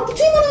কাছে কোনো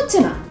কিছুই মনে হচ্ছে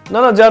না? না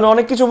না জান,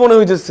 অনেক কিছু মনে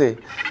হইতেছে।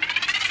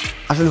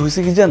 আসলে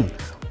হয়েছে কি জান,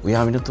 ওই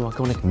আমি না তোমাকে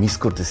অনেক মিস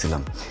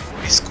করতেছিলাম।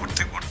 মিস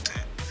করতে করতে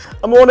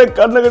আমি অনেক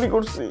কান্নাকাটি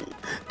করছি।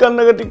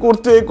 কান্নাকাটি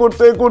করতে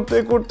করতে করতে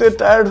করতে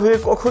টায়ার্ড হয়ে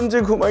কখন যে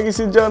ঘুমাই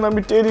গেছি জান,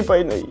 আমি টেরই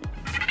পাই নাই।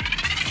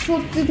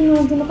 সত্যি তুমি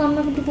ওর জন্য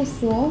কান্নাকাটি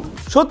করছো?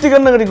 সত্যি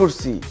কান্নাকাটি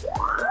করছি,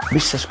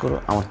 বিশ্বাস করো,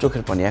 আমার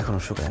চোখের পানি এখনো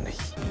শুকায় নাই।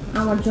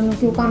 আমার জন্য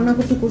কেউ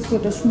কান্নাকাটি করছে,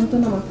 এটা শুনতে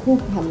না আমার খুব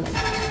ভালো লাগে।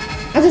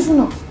 আচ্ছা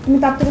শোনো, তুমি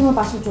তাড়াতাড়ি আমার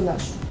বাসায় চলে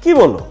আসো। কি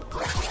বলো,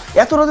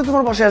 এত রাতে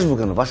তোমার বাসায় আসবো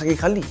কেন? বাসা কি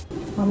খালি?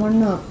 আমার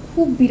না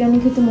খুব বিরিয়ানি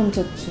খেতে মন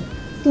চাচ্ছে,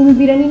 তুমি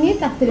বিরিয়ানি নিয়ে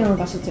তাড়াতাড়ি আমার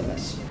বাসায় চলে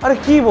আসো। আরে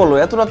কি বলো,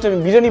 এত রাতে আমি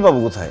বিরিয়ানি পাবো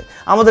কোথায়?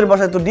 আমাদের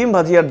বাসায় তো ডিম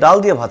ভাজি আর ডাল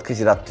দিয়ে ভাত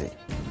খেয়েছি রাত্রে।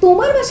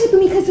 তোমার বাসায়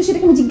তুমি খাইছো সেটা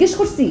আমি জিজ্ঞেস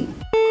করছি?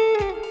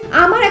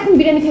 আমার এখন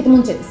বিরিয়ানি খেতে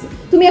মন চাইছে,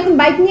 তুমি এখন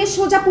বাইক নিয়ে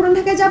সোজা পুরান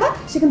ঢাকায় যাবা,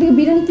 সেখান থেকে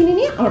বিরিয়ানি কিনে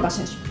নিয়ে আমার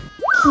বাসায় আসবে।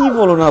 কি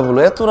বলো না বলো,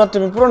 এত রাতে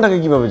আমি পুরান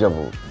ঢাকায় কিভাবে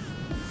যাবো?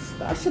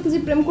 তার সাথে যে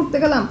প্রেম করতে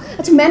গেলাম।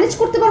 আচ্ছা ম্যানেজ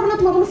করতে পারবো না?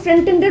 তোমার কোনো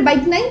ফ্রেন্ড টেন্ডের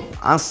বাইক নাই?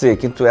 আছে,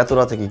 কিন্তু এত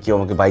রাতে কি কেউ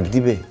আমাকে বাইক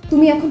দিবে?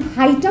 তুমি এখন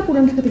হাইটা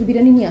পুরান ঢাকা থেকে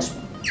বিরিয়ানি নিয়ে আসবে।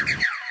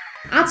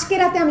 আজকে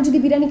রাতে আমি যদি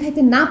বিরিয়ানি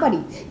খাইতে না পারি,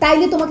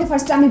 তাইলে তোমাকে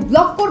ফার্স্টে আমি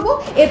ব্লক করব,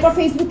 এরপর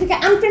ফেসবুক থেকে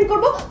আনফ্রেন্ড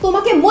করব,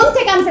 তোমাকে মন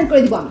থেকে আনফ্রেন্ড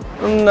করে দিব আমি।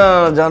 না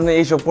জান,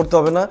 এইসব করতে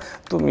হবে না,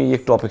 তুমি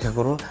একটু অপেক্ষা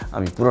করো,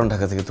 আমি পুরান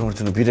ঢাকা থেকে তোমার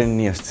জন্য বিরিয়ানি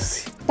নিয়ে আসতেছি।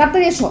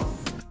 তাড়াতাড়ি এসো।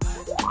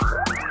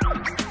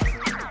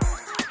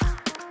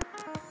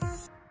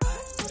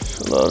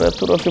 এত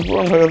রাতে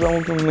পুরান ঢাকা যাবো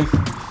কেমনি?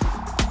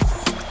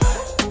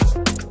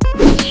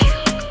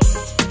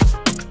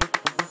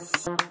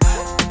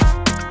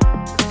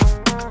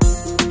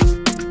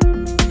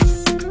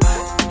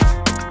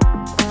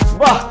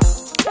 বাহ,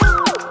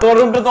 তোর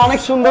রুমটা তো অনেক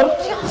সুন্দর।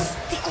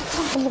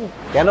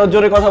 কেন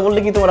জোরে কথা বললে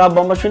কি তোমার আব্বা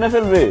আম্মা শুনে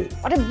ফেলবে?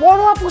 আরে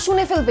বড় আপু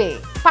শুনে ফেলবে।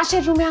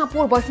 পাশের রুমে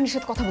আপুর বয়ফ্রেন্ডের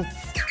সাথে কথা বলছে।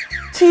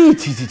 ছি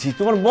ছি ছি ছি,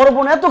 তোমার বড়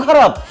বোন এত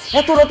খারাপ,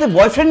 এত রাতে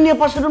বয়ফ্রেন্ড নিয়ে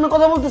পাশের রুমে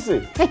কথা বলতেছে?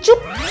 চুপ,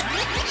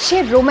 সে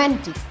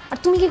রোমান্টিক, আর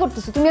তুমি কি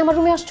করতেছো? তুমি আমার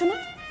রুমে আসছো না?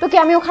 তো কি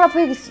আমিও খারাপ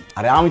হয়ে গেছি?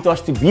 আরে আমি তো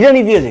আসছি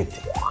বিরিয়ানি দিয়ে যেতে।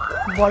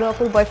 বড়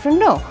আপুর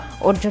বয়ফ্রেন্ডও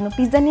ওর জন্য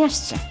পিৎজা নিয়ে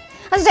আসছে।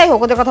 আচ্ছা যাই হোক,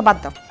 ওদের কথা বাদ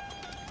দাও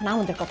না,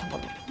 আমাদের কথা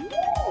বলো।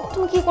 তো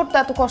তুমি কি করতে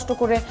এত কষ্ট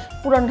করে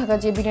পুরান ঢাকা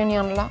যে বিরিয়ানি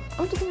আনলা?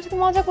 আমি তো তোমার সাথে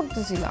মজা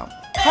করতেছিলাম।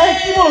 হ্যাঁ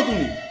কি বলো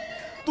তুমি?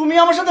 তুমি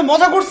আমার সাথে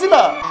মজা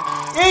করছিলা?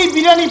 এই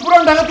বিরিয়ানি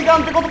পুরান ঢাকা থেকে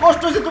আনতে কত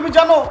কষ্ট হয়েছে তুমি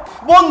জানো?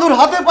 বন্ধুর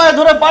হাতে পায়ে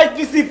ধরে বাইক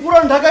কিনছি,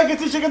 পুরান ঢাকায়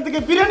গেছি, সেখান থেকে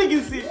বিরিয়ানি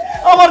কিনছি।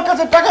 আমার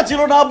কাছে টাকা ছিল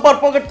না, আব্বার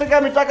পকেট থেকে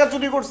আমি টাকা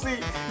চুরি করছি।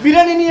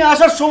 বিরিয়ানি নিয়ে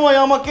আসার সময়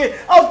আমাকে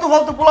আলতু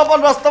ফালতু পোলাপান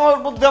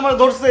রাস্তার মধ্যে আমার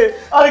ধরছে,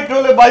 আরেকটু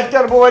হলে বাইকটা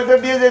আর মোবাইলটা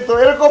নিয়ে যেত।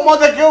 এরকম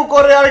মজা কেউ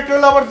করে? আরেকটু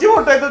হলে আমার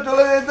জীবনটাই তো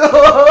চলে যেত।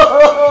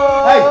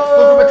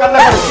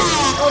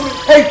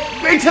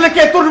 এই ছেলে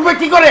কে? তোর রূপে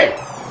কি করে?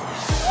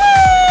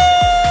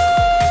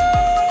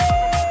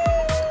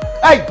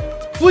 এই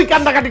তুই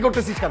কান্নাকাটি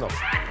করতেছিস কেন?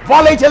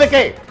 বল এই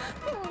ছেলেকে।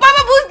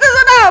 বাবা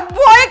বুঝতেছো না,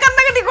 ভয়ে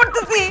কান্নাকাটি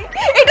করতেছি।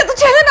 এটা তো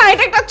ছেলে না,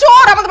 এটা একটা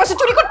চোর আমাদের বাসায়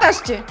চুরি করতে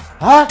আসছে।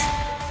 হ্যাঁ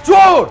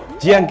চোর?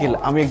 জি আঙ্কেল,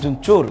 আমি একজন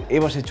চোর, এই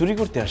বাসায় চুরি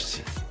করতে আসছি।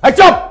 এই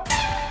চুপ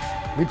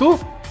মিতু,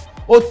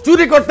 ও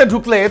চুরি করতে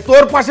ঢুকলে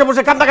তোর পাশে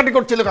বসে কান্নাকাটি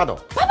করছিল কেন?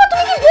 বাবা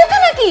তুমি কি বোকা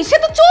নাকি? সে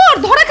তো চোর,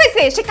 ধরা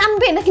খাইছে। সে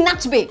কাঁদবে নাকি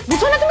নাচবে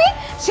বুঝো না তুমি?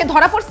 সে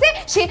ধরা পড়ছে,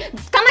 সে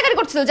কান্নাকাটি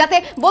করছিল, যাতে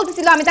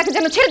বলতেছিল আমি তাকে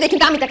যেন ছেড়ে দিই,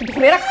 কিন্তু আমি তাকে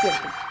ধরে রাখছি।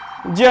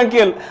 জি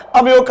আঙ্কেল,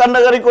 আমিও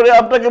কান্নাকারি করে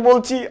আপনাকে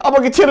বলছি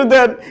আমাকে ছেড়ে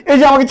দেন, এই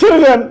যে আমাকে ছেড়ে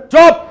দেন।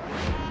 চুপ,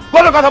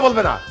 কোনো কথা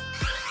বলবে না।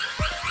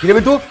 কি রে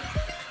মিতু,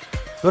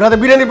 তোর হাতে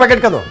বিরিয়ানির প্যাকেট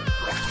কেন?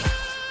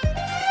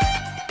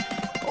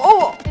 ও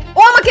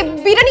ও আমাকে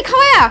বিরিয়ানি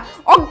খাওয়ায়া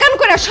অজ্ঞান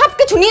করে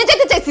সবকিছু নিয়ে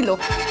যেতে চাইছিল।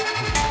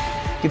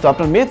 কিন্তু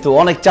আপনার মেয়ে তো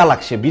অনেক চালাক,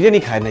 সে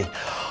বিরিয়ানি খায় নাই।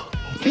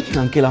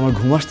 আঙ্কেল আমার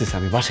ঘুম আসতেছে,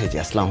 আমি বাসায় যাই।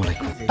 আসসালামু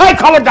আলাইকুম। এই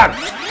খবরদার,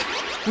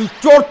 তুই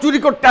চোর চুরি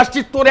করতে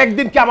আসছিস, তোর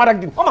একদিন কি আমার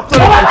একদিন।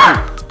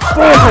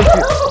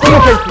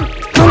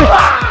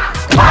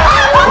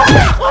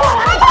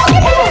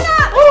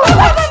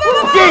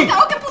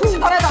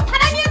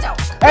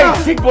 এই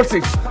ঠিক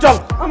করছিস, চল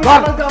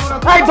ধর।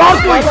 এই ধর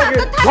তুই,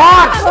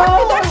 ধর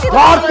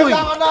ধর তুই।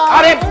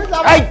 আরে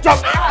এই চল।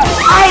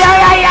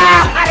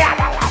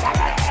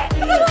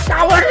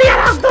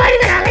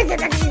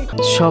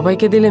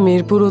 সবাইকে দিলে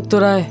মিরপুর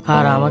উত্তরায়,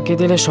 আর আমাকে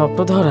দিলে স্বপ্ন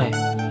ধরায়।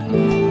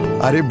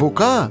 আরে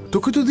বোকা,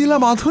 তোকে তো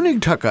দিলাম আধুনিক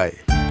ঢাকায়।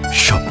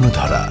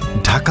 স্বপ্নধারা,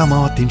 ঢাকা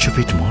মাওয়া 300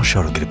 ফিট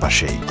মহাসড়কের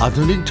পাশে।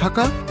 আধুনিক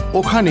ঢাকা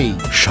ওখানেই।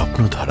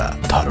 স্বপ্নধারা,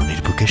 ধরনের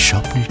বুকে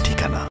স্বপ্নের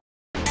ঠিকানা।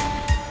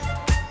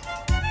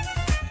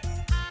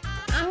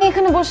 আমি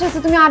এখানে বসে আছি,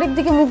 তুমি আরেক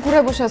দিকে মুখ ঘুরে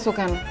বসে আছো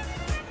কেন?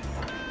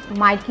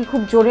 মাইর কি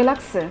খুব জোরে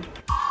লাগছে?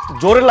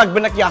 জোরে লাগবে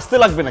নাকি আস্তে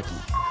লাগবে নাকি?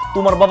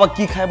 তোমার বাবা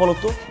কি খায় বলো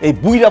তো? এই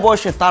বুইড়া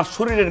বয়সে তার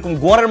শরীরে এরকম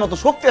গোয়ারের মতো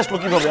শক্তি আসলো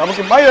কিভাবে?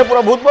 আমাকে মাইরা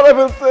পুরো ভূত বানায়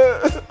ফেলছে।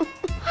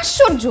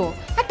 আশ্চর্য,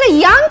 একটা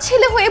ইয়াং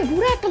ছেলে হয়ে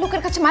বুড়া একটা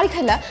লোকের কাছে মারি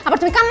খাইলা, আবার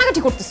তুমি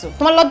কান্নাকাটি করতেছো।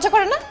 তোমার লজ্জা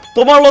করে না?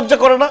 তোমার লজ্জা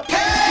করে না?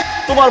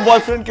 তোমার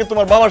বয়ফ্রেন্ডকে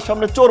তোমার বাবার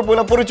সামনে চোর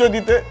বলে পরিচয়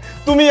দিতে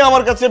তুমি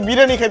আমার কাছে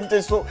বিরিয়ানি খাইতে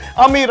চাইছো।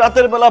 আমি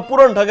রাতের বেলা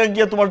পুরান ঢাকা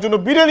গিয়ে তোমার জন্য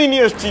বিরিয়ানি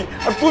নিয়ে এসেছি,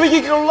 আর তুমি কি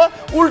করলা?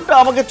 উল্টা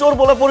আমাকে চোর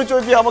বলে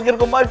পরিচয় দিয়ে আমাকে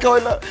এরকম মার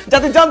খাওয়াইলা।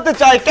 যাতে জানতে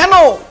চাই কেন?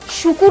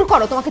 শুকুর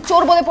করো তোমাকে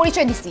চোর বলে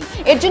পরিচয় দিছি,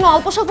 এর জন্য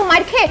অল্প স্বল্প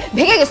মার খেয়ে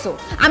ভেগে গেছো।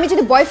 আমি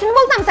যদি বয়ফ্রেন্ড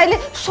বলতাম তাইলে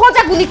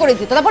সোজা গুলি করে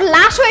দিত, তারপর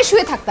লাশ হয়ে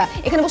শুয়ে থাকতা,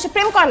 এখানে বসে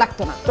প্রেম করা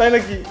লাগতো না। তাই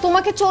নাকি?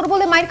 তোমাকে চোর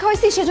বলে মার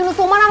খাওয়াইছি, সেজন্য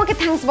তোমার আমাকে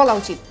থ্যাঙ্কস বলা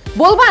উচিত।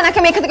 বলবা নাকি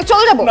আমি এখান থেকে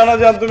চলে যাবো? না না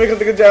জান, তুমি এখান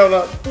থেকে যাও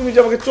না। তুমি যে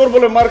আমাকে চোর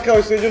বলে মার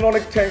খাওয়াইছো এই জন্য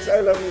অনেক থ্যাঙ্কস।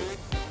 I love you.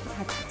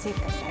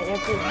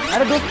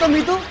 আরে দোস্ত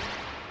মিতু,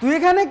 তুই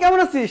এখানে কেমন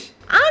আছিস?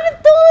 আরে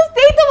দোস্ত,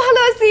 এই তো ভালো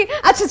আছি।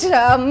 আচ্ছা আচ্ছা,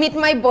 মিট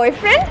মাই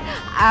বয়ফ্রেন্ড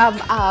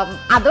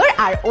আদর,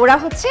 আর ওরা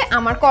হচ্ছে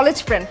আমার কলেজ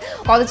ফ্রেন্ড।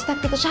 কলেজ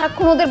থাকতে তো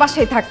সারাক্ষণ ওদের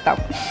বাসায় থাকতাম।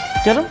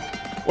 কেন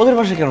ওদের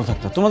বাসায় কেন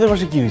থাকতা? তোমাদের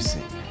বাসায় কি হয়েছে?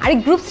 আরে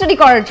গ্রুপ স্টাডি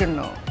করার জন্য।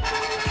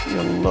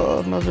 আল্লাহ,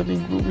 না জানি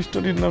গ্রুপ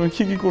স্টাডির নামে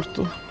কি কি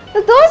করতো।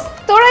 দোস্ত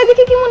তোরা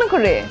এদিকে কি মনে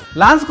করে?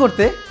 লাঞ্চ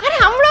করতে? আরে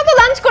আমরাও তো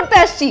লাঞ্চ করতে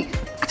আসছি।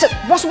 আচ্ছা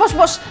বস বস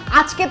বস,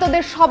 আজকে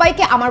তোদের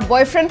সবাইকে আমার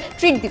বয়ফ্রেন্ড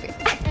ট্রিট দিবে।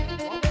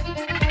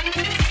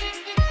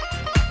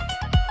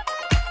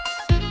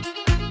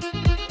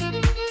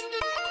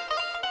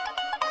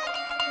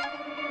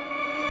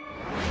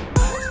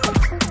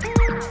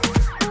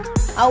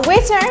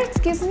 ওয়েটার,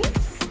 এক্সকিউজ মি,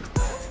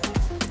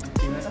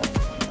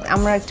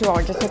 আমরা একটু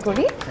অর্ডারটা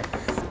করি।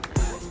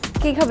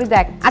 কি খাবি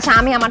দেখ? আচ্ছা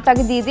আমি আমারটা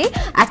আগে দিয়ে দিই।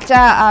 একটা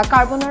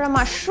কার্বোনারা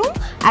মাশরুম,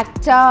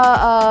 একটা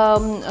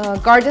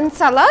গার্ডেন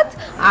সালাদ,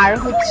 আর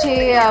হচ্ছে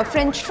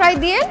ফ্রেঞ্চ ফ্রাই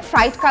দিয়ে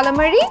ফ্রাইড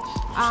কালামারি।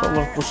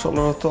 শালার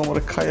পোশালারা তো আমার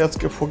খাই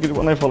আজকে ফকির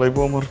বানাই ফেলাইবো।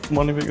 আমার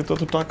মানি ব্যাগে তো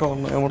এত টাকাও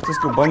নাই, আমার তো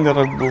আজকে বাঙ্গা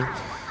রাখবো।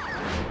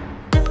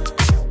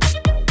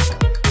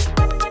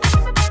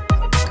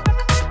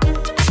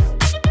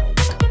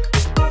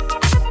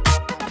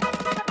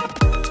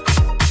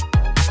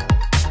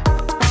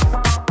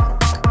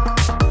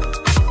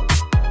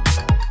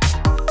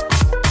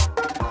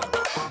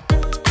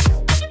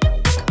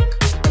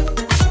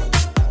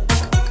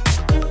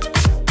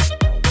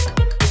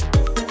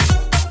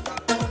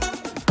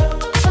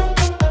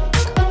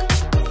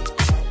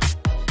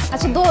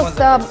 আচ্ছা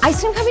দোস্ত,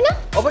 আইসক্রিম খাবি না?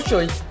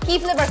 অবশ্যই। কি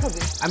ফ্লেভার খাবি?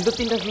 আমি তো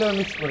 3টা ফ্লেভার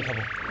মিক্স করে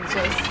খাবো।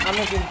 আমি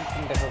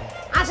 3টা খাবো।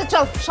 আচ্ছা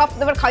চল, সব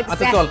ফ্লেভার খাইতেছি।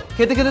 আচ্ছা চল,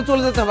 খেতে খেতে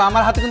চলে যেতে হবে,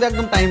 আমার হাতে কিন্তু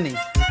একদম টাইম নেই।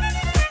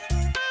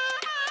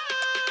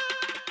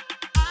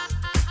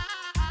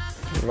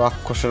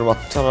 রাক্ষসের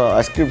বাচ্চারা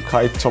আইসক্রিম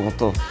খায় ইচ্ছা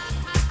মতো।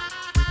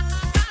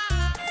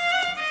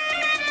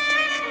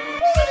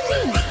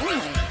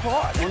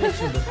 অনেক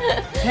সুন্দর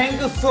থ্যাংক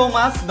ইউ সো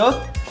মাচ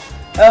দোস্ত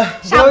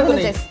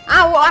সাবধানে যাস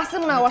ও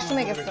আসেন না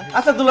ওয়াশরুমে গেছে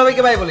আচ্ছা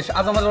দুলাভাইকে বাই বলিস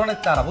আজ আমাদের অনেক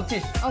তাড়া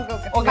বুঝছিস ওকে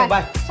ওকে ওকে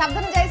বাই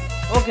সাবধানে যাস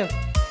ওকে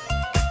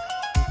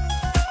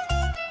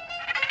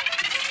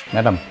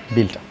ম্যাডাম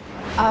বিলটা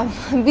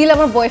বিল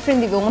আমার বয়ফ্রেন্ড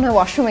দিবে মনে হয়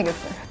ওয়াশরুমে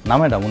গেছে না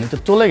ম্যাডাম উনি তো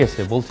চলে গেছে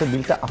বলছে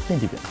বিলটা আপনি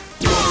দিবেন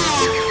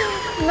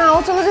না ও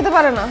চলে যেতে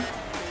পারে না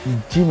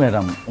জি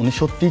ম্যাডাম উনি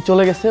সত্যিই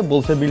চলে গেছে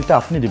বলছে বিলটা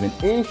আপনি দিবেন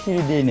এই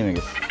সিঁড়ি দিয়ে নেমে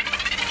গেছে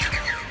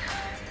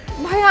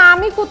ভাইয়া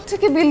আমি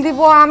কোত্থেকে বিল দিব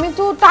আমি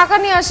তো টাকা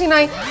নিয়ে আসি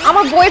নাই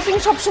আমার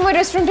বয়ফ্রেন্ড সবসময়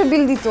রেস্টুরেন্টে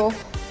বিল দিত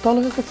তাহলে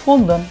কাউকে ফোন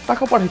দেন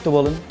টাকা পাঠাইতে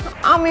বলেন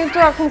আমি তো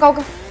এখন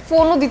কাউকে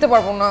ফোনও দিতে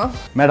পারবো না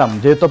ম্যাডাম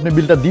যেহেতু আপনি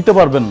বিলটা দিতে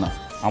পারবেন না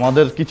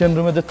আমাদের কিচেন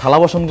রুমে যে থালা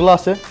বাসনগুলো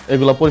আছে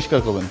এগুলো পরিষ্কার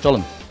করবেন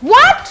চলেন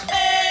হোয়াট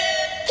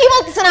কি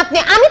বলতেছেন আপনি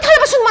আমি থালা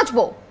বাসন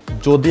মাজবো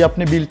যদি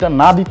আপনি বিলটা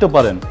না দিতে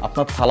পারেন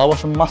আপনার থালা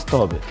বাসন মাজতে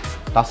হবে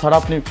তাছাড়া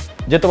আপনি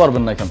যেতে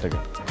পারবেন না এখান থেকে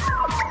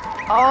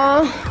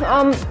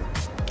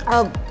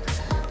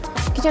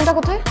কিচেনটা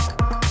কোথায়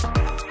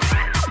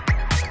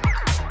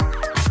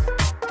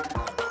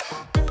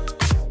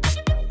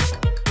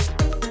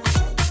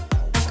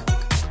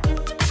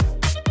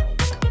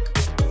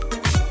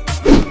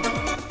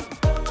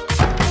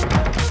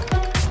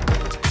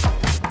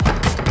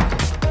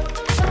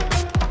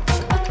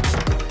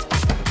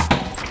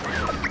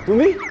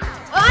তুমি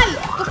ওই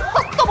তোর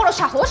কত বড়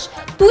সাহস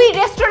তুই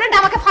রেস্টুরেন্টে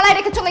আমাকে ফালায়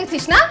রেখে চলে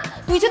গেছিস না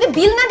তুই যদি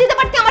বিল না দিতে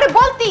পারতি আমারে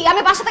বলতি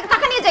আমি বাসা থেকে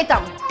টাকা নিয়ে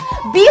যাইতাম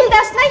বিল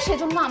দেস নাই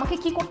সেজন্য আমাকে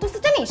কি করতে হইছে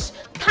জানিস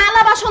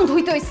থালা বাসন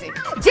ধুইতে হইছে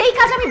যেই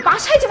কাজ আমি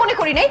বাসায় জীবনে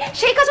করি নাই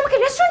সেই কাজ আমাকে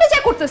রেস্টুরেন্টে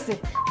যাই করতেছে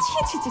ছি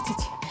ছি ছি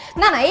ছি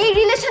না না এই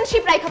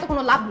রিলেশনশিপ রাখা তো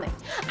কোনো লাভ নাই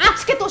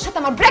আজকে তোর সাথে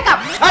আমার ব্রেকআপ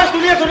আর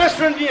তুমি এত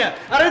রেস্টুরেন্ট নিয়ে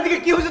আর এদিকে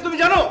কি হয়েছে তুমি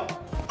জানো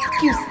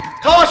কি হইছে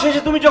খাওয়া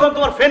শেষে তুমি যখন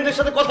তোমার ফ্রেন্ডের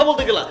সাথে কথা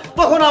বলতে গেলা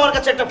তখন আমার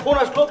কাছে একটা ফোন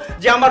আসলো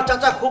যে আমার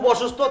চাচা খুব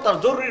অসুস্থ তার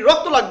জরুরি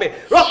রক্ত লাগবে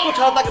রক্ত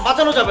ছাড়া তাকে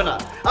বাঁচানো যাবে না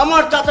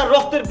আমার চাচার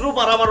রক্তের গ্রুপ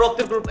আর আমার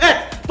রক্তের গ্রুপ এক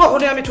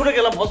তখনই আমি ছুটে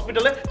গেলাম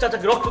হসপিটালে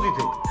চাচাকে রক্ত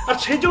দিতে আর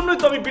সেই জন্যই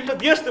তো আমি বিলটা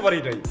দিয়ে আসতে পারি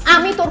নাই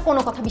আমি তোর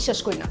কোনো কথা বিশ্বাস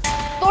করি না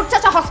তোর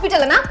চাচা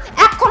হসপিটালে না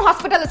এখন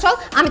হসপিটালে চল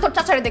আমি তোর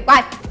চাচারে দেখব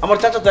আয় আমার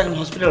চাচা তো এখন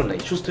হসপিটালে নাই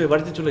সুস্থ হয়ে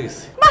বাড়িতে চলে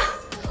গেছে বাহ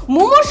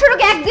মুমুর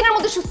রোগে একদিনের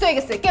মধ্যে সুস্থ হয়ে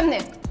গেছে কেমনে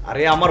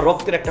আরে আমার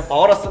রক্তের একটা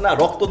পাওয়ার আছে না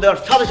রক্ত দেওয়ার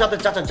সাথে সাথে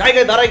চাচা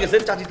জায়গায় দাঁড়ায় গেছে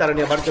চাচি তারা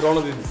নিয়ে বাড়িতে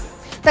রওনা দিয়ে দিয়েছে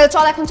তাহলে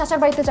চল এখন চাচার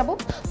বাড়িতে যাব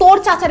তোর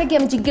চাচারে গিয়ে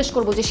আমি জিজ্ঞেস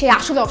করবো যে সে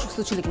আসলে অসুস্থ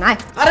ছিল কিনা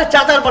আরে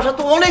চাচার বাসা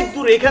তো অনেক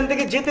দূরে এখান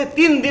থেকে যেতে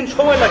 3 দিন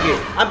সময় লাগে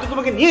আমি তো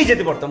তোমাকে নিয়ে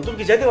যেতে পারতাম তুমি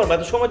কি যেতে পারবে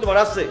এত সময় তোমার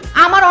আছে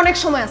আমার অনেক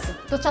সময় আছে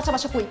তোর চাচা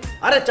বাসা কই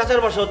আরে চাচার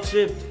বাসা হচ্ছে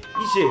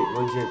ইসে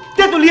ওই যে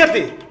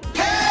তেতুলিয়াতে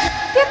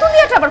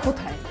তেতুলিয়াটা আবার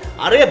কোথায়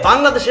আরে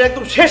বাংলাদেশের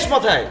একদম শেষ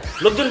মাথায়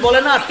লোকজন বলে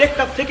না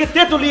টেকনাফ থেকে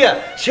তেতুলিয়া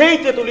সেই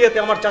তেতুলিয়াতে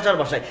আমার চাচার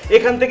বাসায়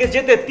এখান থেকে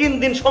যেতে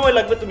 3 দিন সময়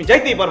লাগবে তুমি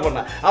যাইতেই পারবে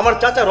না আমার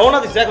চাচা রওনা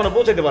দিছে এখনো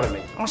পৌঁছাতে পারে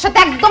নাই আমার সাথে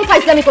একদম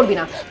ফাইজলামি করবি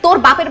না তোর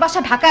বাপের বাসা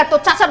ঢাকা আর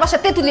তোর চাচার বাসা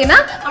তেতুলিয়া না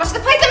আমার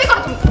সাথে ফাইজলামি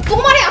করো তুমি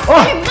তোমারে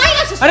আসলে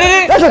মাইনাস আরে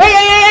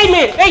এই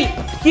মেয়ে এই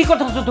কি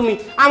করতেছো তুমি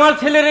আমার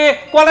ছেলেরে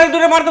কলাই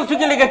ধরে মারতেছো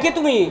কি লাগা কে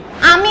তুমি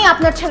আমি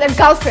আপনার ছেলের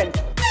গার্লফ্রেন্ড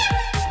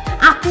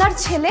আপনার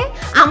ছেলে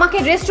আমাকে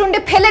রেস্টুরেন্টে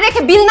ফেলে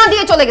রেখে বিল না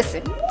দিয়ে চলে গেছে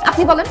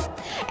আপনি বলেন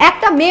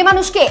একটা মেয়ে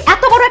মানুষকে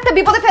এত বড় একটা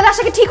বিপদে ফেলে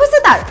আসা কি ঠিক হইছে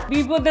তার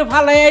বিপদে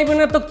ফালাই আইবে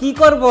না তো কি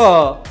করব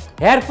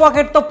হের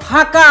পকেট তো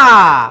ফাঁকা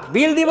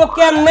বিল দিব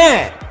কেমনে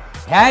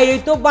হ্যাঁ এই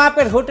তো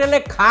বাপের হোটেলে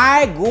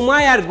খায়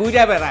ঘুমায় আর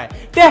ঘুরে বেড়ায়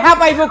টেহা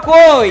পাইবো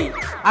কই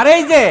আর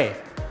এই যে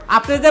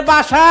আপনি যে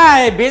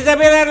বাসায় বেজে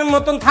বেড়ার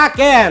মতন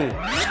থাকেন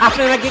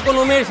আপনি নাকি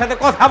কোনো মেয়ের সাথে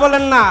কথা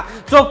বলেন না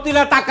চোখ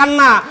তুলে তাকান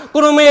না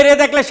কোনো মেয়েরে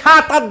দেখলে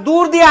 7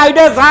 দূর দিয়ে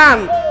আইডা যান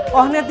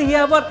ওখানে দিয়ে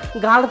আবার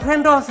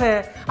গার্লফ্রেন্ডও আছে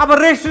আবার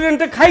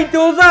রেস্টুরেন্টে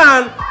খাইতেও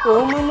যান ও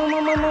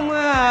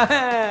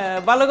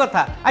ভালো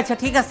কথা আচ্ছা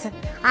ঠিক আছে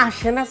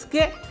আসেন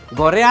আজকে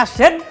ঘরে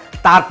আসেন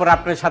তারপর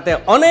আপনার সাথে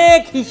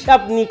অনেক হিসাব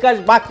নিকাশ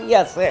বাকি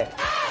আছে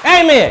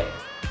এই মেয়ে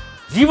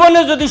জীবনে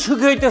যদি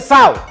সুখী হইতে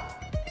চাও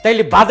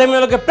তাইলে বাদামি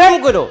লোকে প্রেম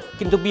করো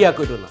কিন্তু বিয়া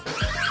করো না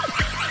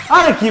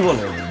আরে কি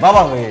বলে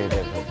বাবা হয়ে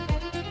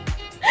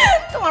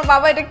তোমার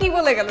বাবা এটা কি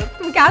বলে গেল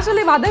তুমি কি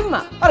আসলে বাদাম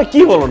মা আরে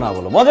কি বলো না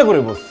বলো মজা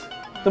করে বস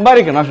তুমি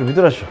বাইরে কেন আসো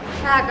ভিতরে আসো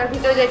হ্যাঁ আর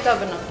ভিতরে যাইতে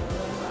হবে না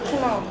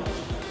শোনো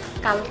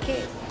কালকে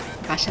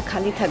বাসা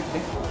খালি থাকবে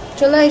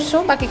চলে এসো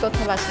বাকি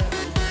কথা বাসা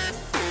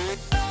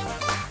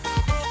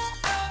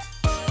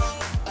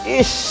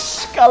ইস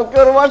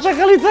কালকের বাসা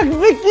খালি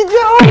থাকবে কি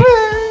যে হবে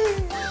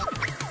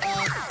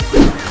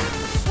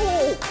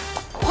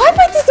ভয়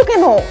পাইছিস তো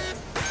কেন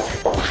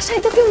বাসায়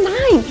তো কেউ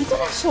নাই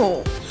ভিতরে আসো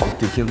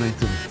সত্যি কেউ নাই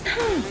তুমি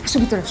আসো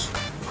ভিতরে আসো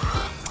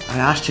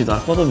আরে আসছি তো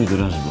আর কত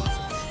ভিতরে আসবো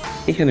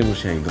এখানে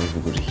বসে আমি গল্প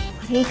করি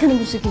আরে এখানে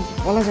বসে কিন্তু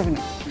বলা যাবে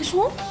না আসো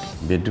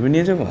বেডরুমে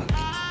নিয়ে যাবো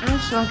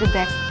আসো আগে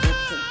দেখ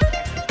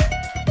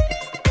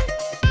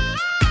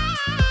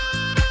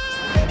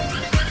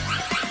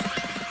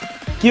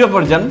কি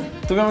ব্যাপার জান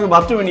তুমি আমাকে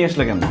বাথরুমে নিয়ে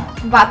আসলে কেন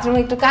বাথরুমে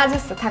একটু কাজ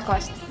আছে থাকো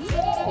আসতে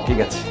ঠিক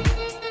আছে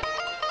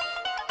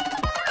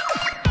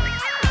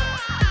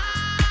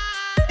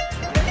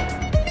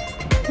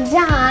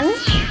জান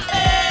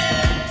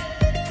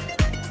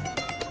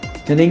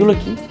জান এগুলো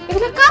কি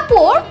এগুলো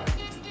কাপড়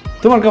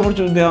তোমার কাপড়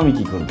চোপড় দিয়ে আমি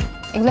কি করবো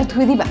এগুলো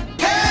ধুয়ে দিবা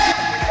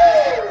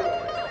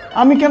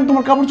আমি কেন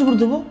তোমার কাপড় চোপড়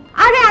ধোবো?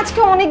 আরে আজকে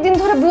অনেক দিন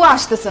ধরে বুয়া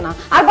আসতেছে না,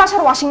 আর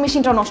বাসার ওয়াশিং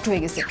মেশিনটা নষ্ট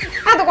হয়ে গেছে।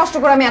 এত কষ্ট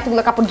করে আমি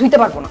এতগুলো কাপড় ধুইতে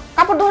পারবো না।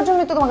 কাপড় ধোয়ার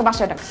জন্যই তো তোমাকে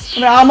বাসায় ডাকছি।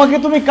 মানে আমাকে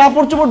তুমি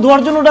কাপড় চোপড়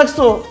ধোয়ার জন্য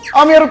ডাকছো?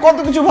 আমি আর কত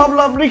কিছু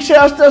ভাবলাম, রিক্সায়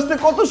আসতে আসতে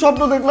কত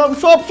স্বপ্ন দেখলাম,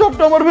 সব স্বপ্ন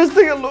আমার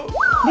ভেস্তে গেল।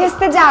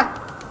 ভেস্তে যাক,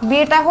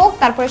 বিয়েটা হোক,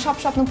 তারপরে সব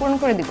স্বপ্ন পূরণ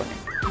করে দিব।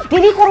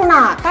 দেরি করো না,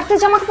 তাড়াতাড়ি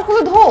জামা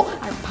কাপড়গুলো ধো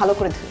আর ভালো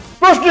করে ধো।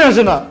 প্রশ্নই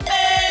আসে না,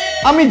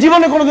 আমি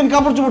জীবনে কোনোদিন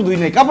কাপড় চোপড় ধুই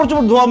নাই। কাপড়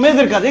চোপড় ধোয়া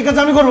মেয়েদের কাজ, এই কাজ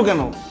আমি করবো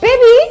কেন?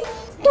 বেবি,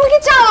 তুমি কি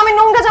চাও আমি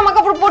নোংরা জামা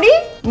কাপড় পরি?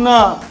 না।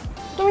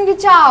 তুমি কি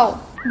চাও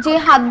যে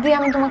হাত দিয়ে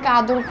আমি তোমাকে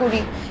আদর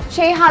করি,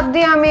 সেই হাত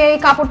দিয়ে আমি এই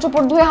কাপড়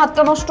চোপড় ধুয়ে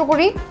হাতটা নষ্ট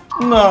করি?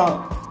 না।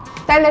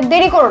 তাহলে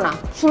দেরি করো না,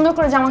 সুন্দর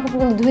করে জামা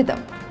কাপড়গুলো ধুয়ে দাও,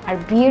 আর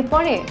বিয়ের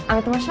পরে আমি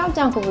তোমার সব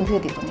জামা কাপড়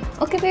ধুয়ে দিব।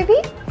 Okay baby?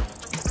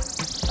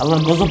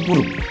 আল্লাহর গজব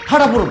পুরুপ,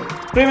 হাঁটা পুরুপ,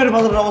 প্রেমের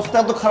বাজারের অবস্থা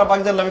এত খারাপ,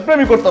 আগে জানলে আমি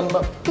প্রেমই করতাম না।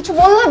 কিছু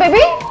বল না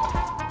বেবি।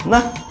 না,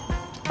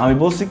 আমি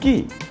বলছি কি,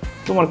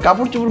 তোমার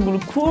কাপড় চোপড়গুলো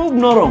খুব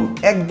নরম,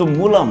 একদম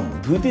মোলাম,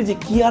 ধুইতে যে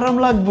কি আরাম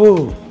লাগবো।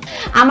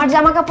 আমার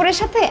জামা কাপড়ের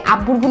সাথে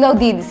আব্বুর গুলাও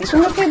দিয়ে দিছি,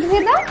 সুন্দর করে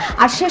ধুয়ে দাও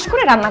আর শেষ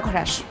করে রান্নাঘরে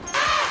আসো।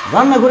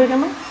 রান্নাঘরে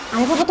কেন?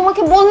 আমি বাবা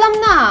তোমাকে বললাম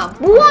না,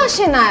 বুয়া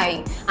আসে নাই,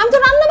 আমি তো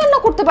রান্না বান্না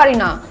করতে পারি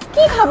না।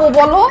 কি খাবো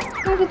বলো?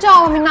 তুমি কি চাও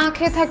আমি না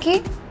খেয়ে থাকি?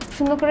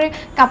 সুন্দর করে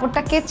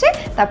কাপড়টা কেচে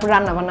তারপর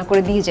রান্না বান্না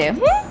করে দিয়ে যায়।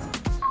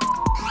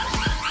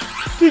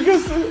 ঠিক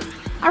আছে।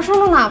 আর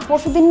শোনো না,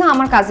 পরশুদিন না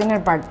আমার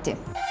কাজিনের বার্থডে,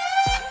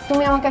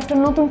 তুমি আমাকে একটা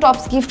নতুন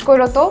টপস গিফট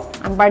করো তো,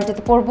 আমি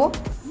বার্থডেতে পরবো।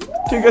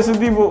 ঠিক আছে,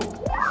 দিব।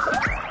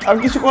 আর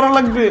কিছু করা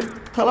লাগবে?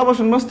 থালা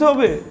বাসন মাজতে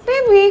হবে?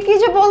 বেবি কি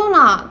যে বলো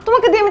না,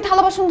 তোমাকে দিয়ে আমি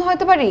থালা বাসন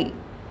ধোয়াতে পারি?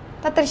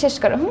 তাড়াতাড়ি শেষ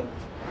করো।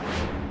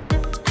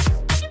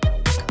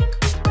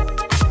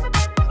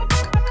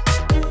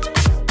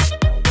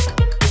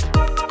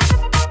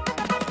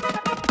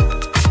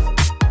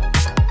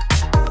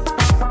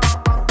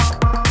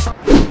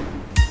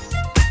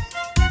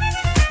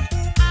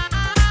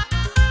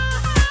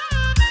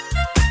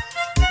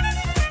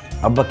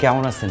 আব্বা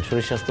কেমন আছেন?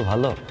 শরীর স্বাস্থ্য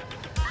ভালো?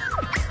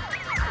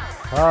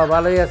 হ্যাঁ,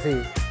 ভালোই আছি।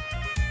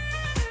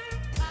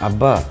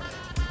 আব্বা,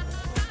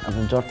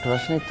 আপনি জ্বর টর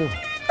আসেনি তো?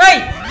 এই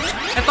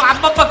এত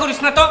আব্বা করিস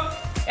না তো,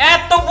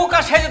 এত বোকা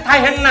সেজে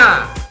থাকেন না।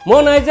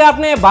 মনে হয় যে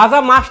আপনি ভাজা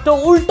মাছটা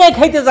উল্টে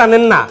খাইতে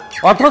জানেন না,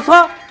 অথচ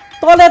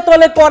তলে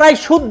তলে কড়াই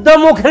শুদ্ধ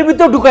মুখের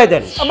ভিতর ঢুকাই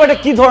দেন। আব্বা, এটা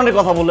কি ধরনের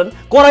কথা বলেন?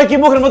 কড়াই কি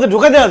মুখের মধ্যে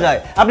ঢুকাই দেওয়া যায়?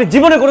 আপনি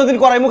জীবনে কোনোদিন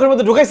কড়াই মুখের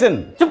মধ্যে ঢুকাইছেন?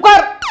 চুপ কর,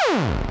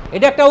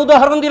 এটা একটা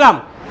উদাহরণ দিলাম।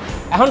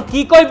 এখন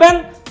কি কইবেন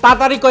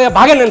তাড়াতাড়ি কইয়া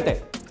ভাগেন এনতে।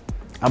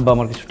 আব্বা,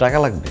 আমার কিছু টাকা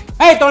লাগবে।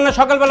 এই তো না,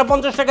 সকালবেলা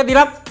 50 টাকা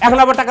দিলাম, এখন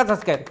আবার টাকা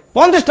চাস কেন?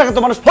 50 টাকা তো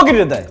মানুষ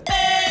ফকিরে দেয়,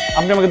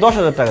 আপনি আমাকে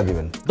 10,000 টাকা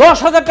দিবেন।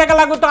 10,000 টাকা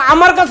লাগবে তো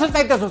আমার কাছে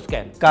চাইতেছস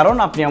কেন? কারণ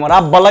আপনি আমার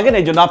আব্বা লাগেন,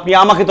 এই জন্য আপনি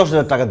আমাকে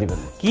 10,000 টাকা দিবেন।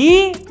 কি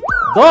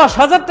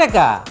 10,000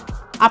 টাকা?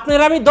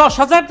 আপনার আমি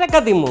 10,000 টাকা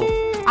দিব?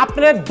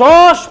 আপনার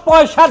 10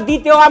 পয়সা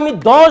দিতেও আমি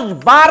 10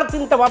 বার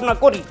চিন্তা ভাবনা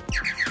করি,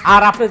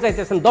 আর আপনি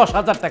চাইতেছেন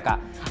 10,000 টাকা।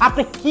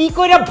 আপনি কি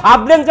করে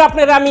ভাবলেন যে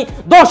আপনার আমি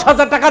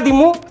 10,000 টাকা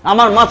দিমু?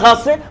 আমার মাথা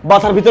আছে,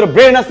 মাথার ভিতরে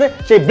ব্রেন আছে,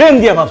 সেই ব্রেন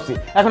দিয়ে ভাবছি।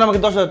 এখন আমাকে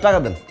 10,000 টাকা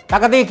দেন।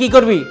 টাকা দিয়ে কি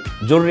করবি?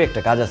 জরুরি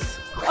একটা কাজ আছে।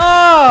 ও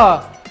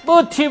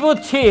বুঝছি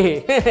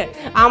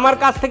আমার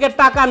কাছ থেকে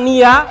টাকা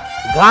নিয়া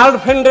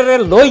গার্লফ্রেন্ডের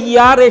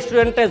লইয়া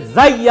রেস্টুরেন্টে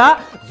যাইয়া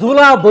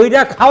ঝুলা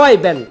বইরা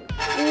খাওয়াইবেন।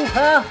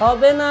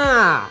 হবে না।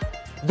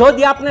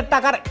 যদি আপনার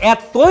টাকার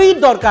এতই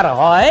দরকার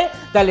হয়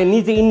তাহলে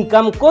নিজে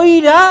ইনকাম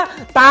কইরা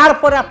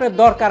তারপরে আপনার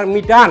দরকার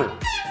মিটান।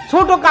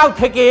 ছোট কাল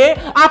থেকে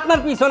আপনার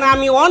পিছনে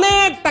আমি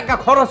অনেক টাকা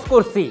খরচ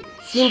করছি,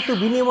 কিন্তু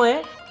বিনিময়ে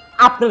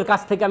আপনার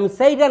কাছ থেকে আমি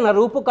সেইরানার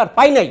উপকার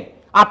পাই নাই।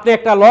 আপনি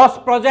একটা লস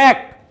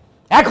প্রজেক্ট।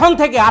 এখন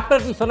থেকে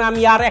আপনার পিছনে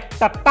আমি আর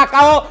একটা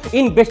টাকাও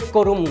ইনভেস্ট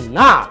করুম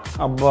না।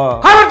 আব্বা,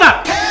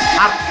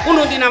 আর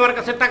কোনোদিন আমার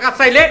কাছে টাকা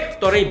চাইলে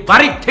তোর এই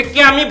বাড়ির থেকে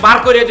আমি বার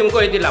করে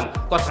দিলাম,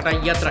 কথাটা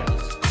ইয়াদ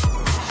রাখিস।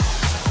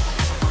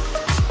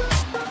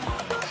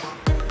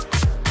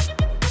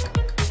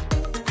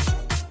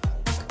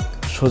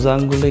 সোজা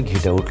আঙ্গুলে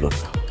ঘিটা উঠল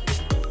না।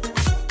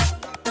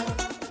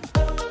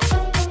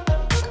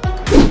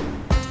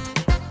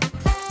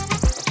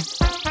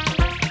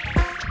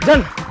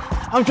 জান,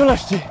 আমি চলে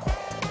আসছি।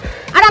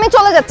 আর আমি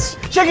চলে যাচ্ছি।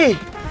 সে কি?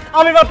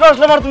 আমি মাত্র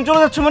আসলাম আর তুমি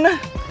চলে যাচ্ছ মানে?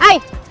 আই,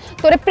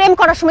 তোরে প্রেম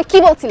করার সময় কি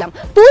বলছিলাম?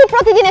 তুই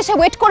প্রতিদিন এসে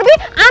ওয়েট করবি,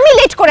 আমি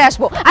লেট করে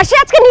আসবো, আর সে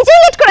আজকে নিজেই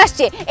লেট করে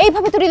আসছে।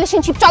 এইভাবে তো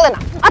রিলেশনশিপ চলে না।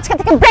 আজকে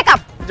থেকে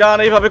ব্রেকআপ। জান,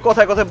 এইভাবে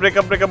কথায় কথায়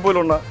ব্রেকআপ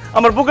বলো না।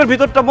 আমার বুকের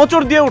ভিতরটা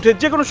মোচড় দিয়ে উঠে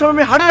যে কোনো সময়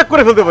আমি হার্ট অ্যাটাক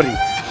করে ফেলতে পারি।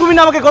 তুমি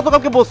না আমাকে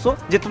গতকালকে বলছো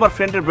যে তোমার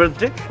ফ্রেন্ডের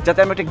বার্থডে, যাতে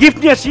আমি একটা গিফট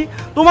নিয়ে আসি।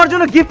 তোমার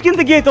জন্য গিফট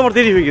কিনতে গিয়ে তোমার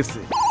দেরি হয়ে গেছে।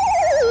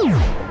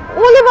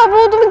 ওলে বাবু,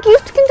 তুমি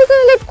গিফট কিনতে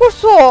কেন লেট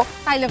করছো?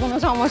 তাইলে কোনো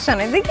সমস্যা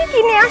নেই, দেখি কি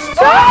নিয়ে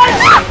আসছো।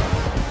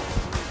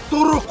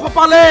 তোর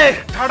কপালে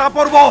ঠাড়া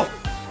পড়ব,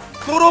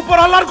 তোর উপর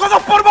আল্লাহর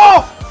গজব পড়ব।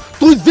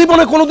 তুই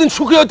জীবনে কোনোদিন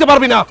সুখী হতে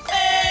পারবি না।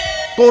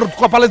 তোর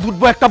কপালে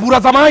জুটবো একটা বুড়া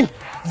জামাই,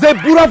 যে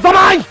বুড়া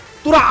জামাই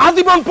তোরা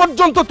আজীবন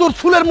পর্যন্ত তোর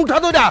চুলের মুঠা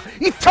ধইরা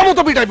ইচ্ছা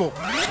মতো পিটাইবো।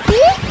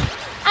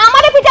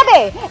 আমারে পিটাবে?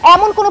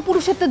 এমন কোন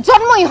পুরুষের তো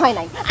জন্মই হয়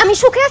নাই। আমি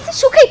সুখে আছি,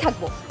 সুখেই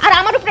থাকবো। আর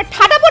আমার উপরে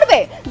ঠাডা পড়বে?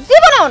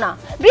 জীবনেও না।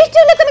 বৃষ্টি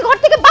হলে তুমি ঘর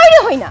থেকে বাইরে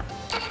হই না।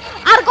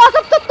 আর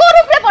গজব তো তোর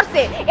উপরে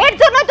পড়ছে। এর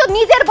জন্য তো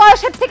নিজের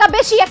বয়সে বয়সের থেকে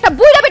বেশি একটা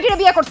বুইড়া বেটিরে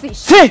বিয়ে করছিস।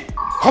 ছি,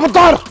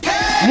 খবরদার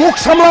মুখ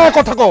সামলায়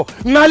কথা কও,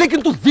 নাইলে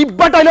কিন্তু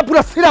জিব্বা টাইনা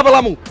পুরো ছিঁড়া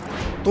বেলামু।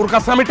 তোর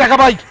কাছে আমি টাকা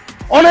পাই,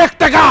 অনেক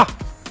টাকা।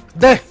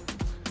 দে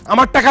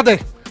আমার টাকা দে,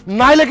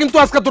 নাইলে কিন্তু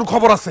আজকে তোর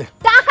খবর আছে।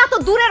 টাকা তো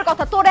দূরের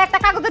কথা, তোর একটা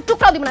কাগজের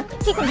টুকরাও দিব না।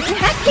 কি করবি?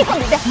 হ্যাঁ কি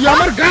করবি? দেখ তুই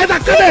আমার গায়ে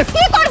ধাক্কা দে।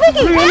 কি করবি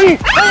কি?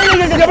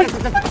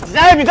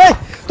 যাই বিদায়,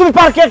 তুমি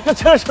পার্কে একটা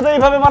ছেলের সাথে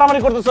এইভাবে মারামারি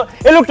করতেছো।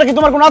 এই লোকটা কি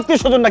তোমার কোনো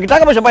আত্মীয়স্বজন নাকি?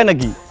 টাকা পয়সা পায়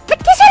নাকি?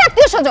 কিসের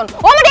আত্মীয়স্বজন?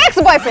 ও আমার এক্স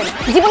বয়ফ্রেন্ড।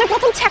 জীবনে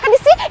প্রথম ছাকা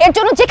দিছি, এর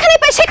জন্য যেখানেই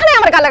পাই সেখানেই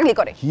আমার গালাগালি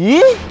করে। কি?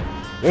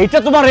 এইটা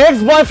তোমার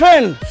এক্স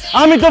বয়ফ্রেন্ড?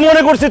 আমি তো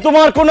মনে করছি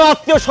তোমার কোনো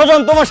আত্মীয়স্বজন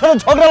তোমার সাথে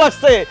ঝগড়া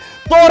লাগছে।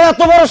 তোর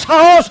এত বড়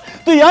সাহস,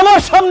 তুই আমার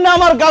সামনে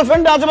আমার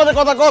গার্লফ্রেন্ডে আজে বাজে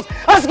কথা কস।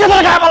 আজকে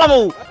তোর গায়ে পালাবো।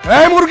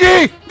 এই মুরগি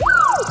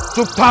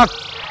চুপ থাক,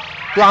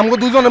 তুই আমগো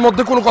দুজনের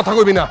মধ্যে কোনো কথা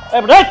কইবি না।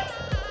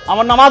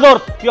 আমার নাম আদর,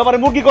 তুই আবার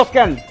মুরগি কস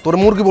কেন? তোর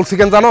মুরগি বলছি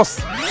কেন জানোস?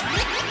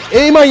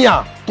 এই মাইয়া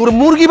তোর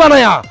মুরগি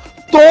বানায়া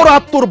তোর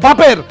আর তোর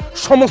বাপের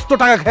সমস্ত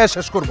টাকা খেয়ে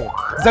শেষ করবো,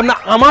 যেমন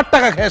আমার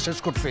টাকা খেয়ে শেষ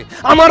করছে।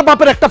 আমার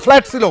বাপের একটা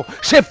ফ্ল্যাট ছিল,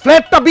 সে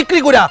ফ্ল্যাটটা বিক্রি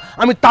করে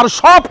আমি তার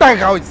সব টাকা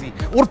খাওয়াইছি।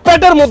 ওর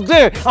পেটের মধ্যে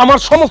আমার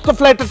সমস্ত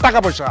ফ্ল্যাটের টাকা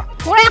পয়সা।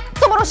 তোর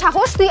এত বড়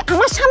সাহস, তুই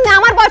আমার সামনে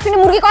আমার বয়ফ্রেন্ডে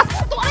মুরগি কস?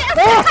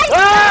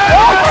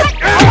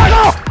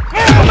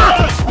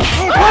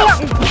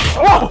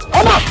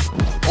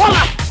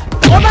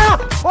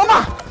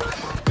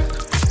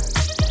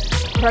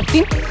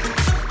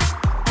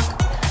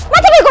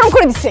 মাথা গরম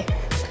করে দিচ্ছে।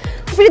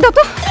 ফিরে দাও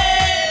তো।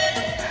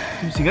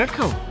 তুমি সিগারেট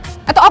খাও?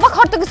 এত অবাক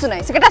হওয়ার তো কিছু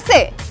নাই। সিগারেট আছে?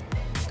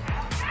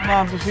 না,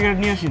 আমি সিগারেট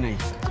নিয়ে আসি নাই।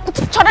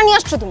 ছটা নিয়ে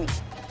আসছো তুমি?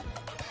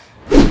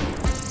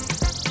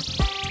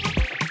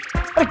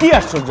 আরে কি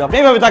আশ্চর্য, আপনি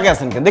এইভাবে তাকে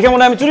আছেন কেন? দেখে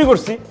মনে হয় আমি চুরি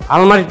করছি।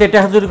 আলমারিতে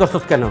টাকা চুরি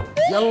করছস কেন?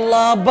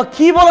 আল্লাহ আব্বা,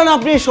 কি বলেন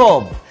আপনি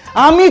সব?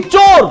 আমি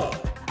চোর?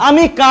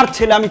 আমি কার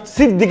ছেলে? আমি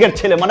সিদ্দিকের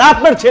ছেলে, মানে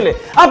আপনার ছেলে।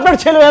 আপনার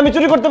ছেলে আমি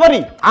চুরি করতে পারি?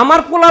 আমার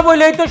পোলা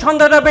বইলেই তো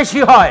সন্দেহটা বেশি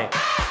হয়।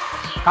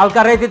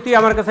 কালকার রাতে তুই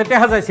আমার কাছে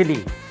টেহা চাইছিলি,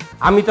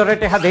 আমি তোরে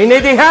টেহা দেই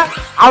নাই দেখা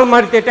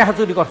আলমারিতে টেহা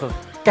চুরি করছস।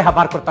 টেহা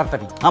বার কর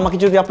তাড়াতাড়ি। আমাকে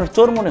যদি আপনার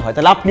চোর মনে হয়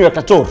তাহলে আপনিও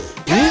একটা চোর।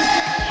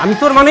 আমি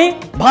চোর মানে?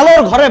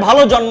 ভালোর ঘরে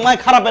ভালো জন্মায়,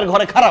 খারাপের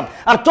ঘরে খারাপ,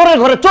 আর চোরের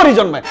ঘরে চোরই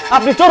জন্মায়।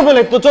 আপনি চোর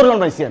বলে তো চোর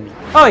জন্মাইছি আমি।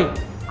 ওই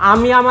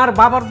আমি আমার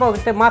বাবার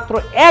পকেটে মাত্র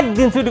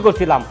একদিন চুরি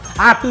করছিলাম,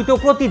 আর তুই তো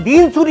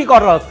প্রতিদিন চুরি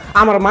করস।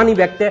 আমার মানি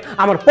ব্যাগতে,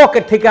 আমার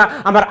পকেট থেকে,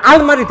 আমার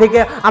আলমারি থেকে,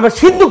 আমার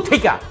সিন্দুক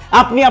থেকে।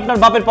 আপনি আপনার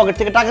বাপের পকেট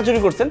থেকে টাকা চুরি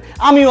করছেন,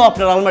 আমিও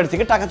আপনার আলমারি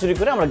থেকে টাকা চুরি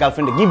করে আমার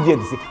গার্লফ্রেন্ডে গিফট দিয়ে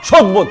দিছি।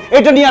 সদবোধ,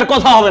 এটা নিয়ে আর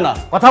কথা হবে না।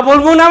 কথা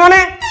বলবো না মানে?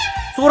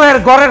 চোরের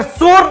ঘরের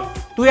চোর,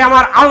 তুই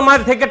আমার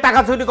আলমারি থেকে টাকা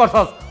চুরি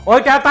করছস।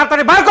 ওইটা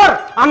তাড়াতাড়ি বার কর,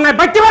 আর নাই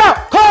বাইতে পারো।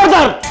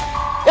 খবরদার,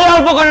 এই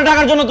অল্প কয়টা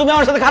টাকার জন্য তুমি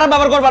আমার সাথে খারাপ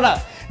ব্যবহার করবে না।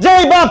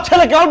 যেই বাপ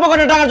ছেলেকে অল্প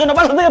কয়টা টাকার জন্য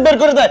বাসা থেকে বের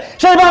করে দেয়,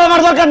 সেই বাপ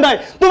আমার দরকার নাই।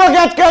 তোমাকে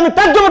আজকে আমি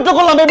ত্যায্যমুক্ত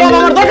করলাম, এই বাপ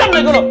আমার দরকার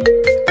নাই কোনো।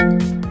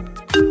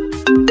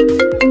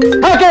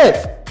 হ্যাঁ কে?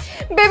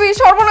 বেবি,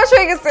 সর্বনাশ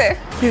হয়ে গেছে।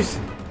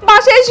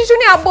 বাসায় এসে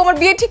শুনি আব্বু আমার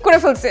বিয়ে ঠিক করে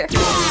ফেলছে।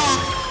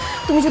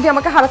 তুমি যদি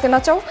আমাকে হারাতে না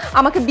চাও,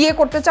 আমাকে বিয়ে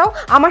করতে চাও,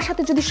 আমার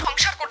সাথে যদি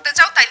সংসার করতে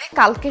চাও, তাইলে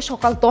কালকে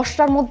সকাল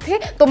 10টার মধ্যে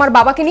তোমার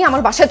বাবাকে নিয়ে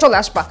আমার বাসায় চলে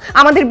আসবা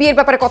আমাদের বিয়ের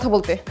ব্যাপারে কথা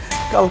বলতে।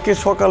 কালকে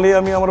সকালে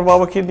আমি আমার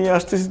বাবাকে নিয়ে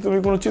আসতেছি, তুমি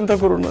কোনো চিন্তা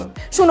করো না।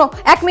 শুনো,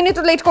 1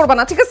 মিনিটও লেট করবা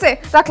না, ঠিক আছে?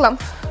 রাখলাম।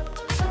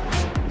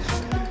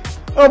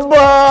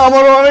 আব্বা,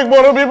 আমার অনেক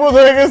বড় বিপদ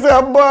হয়ে গেছে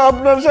আব্বা,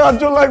 আপনার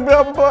সাহায্য লাগবে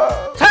আব্বা।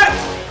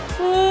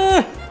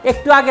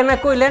 একটু আগে না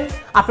কইলেন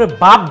আপনার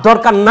বাপ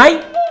দরকার নাই?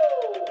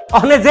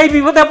 ওখানে যেই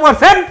বিপদে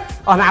পড়ছেন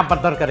ওখানে আব্বার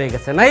দরকার হয়ে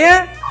গেছে নাই?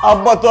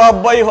 আব্বা তো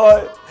আব্বাই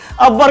হয়,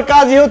 আব্বার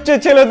কাজই হচ্ছে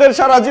ছেলেদের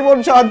সারা জীবন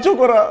সাহায্য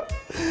করা।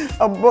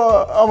 আব্বা,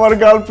 আমার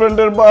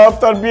গার্লফ্রেন্ডের বাপ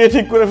তার বিয়ে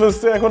ঠিক করে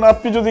ফেলছে। এখন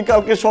আপনি যদি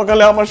কালকে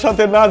সকালে আমার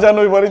সাথে না যান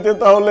ওই বাড়িতে,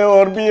 তাহলে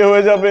ওর বিয়ে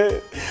হয়ে যাবে।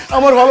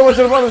 আমার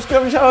ভালোবাসার মানুষকে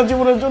আমি সারা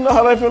জীবনের জন্য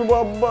হারাই ফেলবো।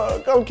 আব্বা,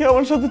 কালকে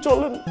আমার সাথে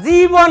চলেন।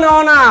 জীবনও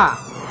না,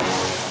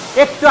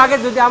 একটু আগে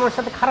যদি আমার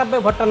সাথে খারাপ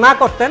ব্যবহারটা না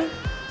করতেন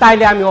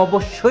তাইলে আমি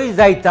অবশ্যই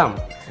যাইতাম।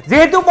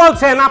 যেহেতু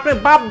বলছেন আপনার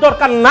বাপ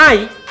দরকার নাই,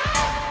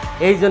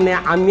 এই জন্য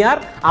আমি আর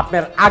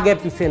আপনার আগে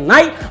পিছে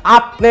নাই।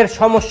 আপনার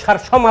সমস্যার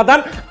সমাধান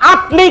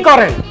আপনি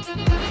করেন।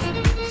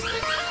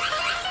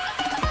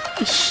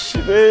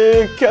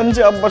 কেন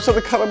যে আব্বার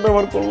সাথে খারাপ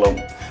ব্যবহার করলাম,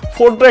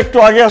 ফোনটা একটু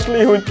আগে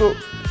আসলেই হইতো।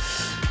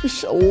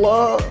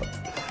 ইনশাআল্লাহ,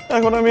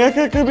 এখন আমি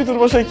একা একা ভিতর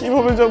বাসায়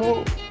কিভাবে যাব?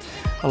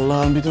 আল্লাহ,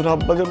 আমি ভিতরে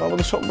আব্বা যেন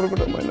আমাদের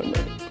সম্পর্কটা মাইনা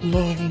নেয়।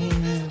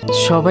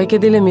 সবাইকে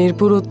দিলে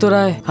মিরপুর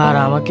উত্তরায়, আর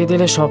আমাকে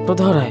দিলে স্বপ্ন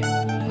ধরায়।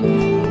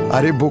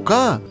 আরে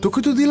বোকা, তোকে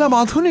তো দিলাম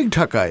আধুনিক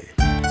ঢাকায়।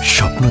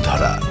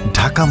 স্বপ্নধারা,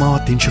 ঢাকা মাওয়া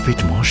 300 ফিট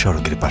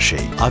মহাসড়কের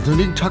পাশেই।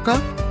 আধুনিক ঢাকা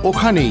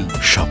ওখানেই।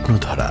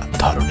 স্বপ্নধারা,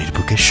 ধরনের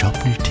বুকের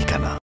স্বপ্নের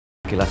ঠিকানা।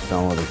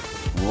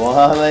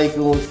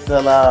 ওয়ালাইকুম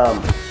আসসালাম।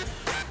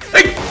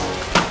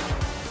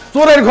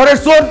 চোরের ঘরের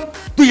চোর,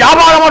 তুই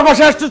আবার আমার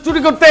বাসায় আসছিস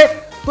চুরি করতে?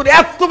 তোর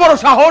এত বড়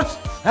সাহস?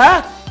 হ্যাঁ,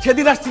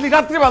 সেদিন আসছিলি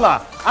রাত্রিবেলা,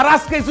 আর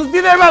আজকে এসেছিস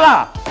দিনের বেলা।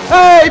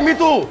 এই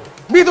মিতু,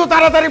 মিতু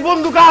তাড়াতাড়ি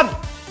বন্দুক আন,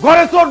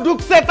 ঘরে চোর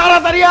ঢুকছে,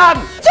 তাড়াতাড়ি আন।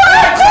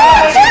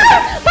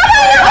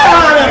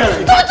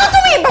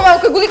 তুমি বাবা,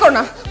 ওকে গুলি কর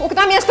না, ওকে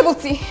তো আমি আসতে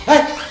বলছি।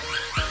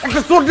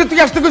 একটা চোর তুই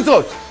আসতে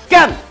কইছস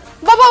কেন?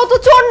 বাবা ও তো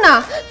চোর না,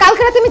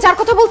 কালকে রাতে আমি যার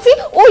কথা বলছি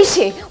ওই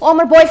সে, ও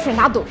আমার বয়ফ্রেন্ড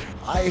আদর।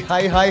 High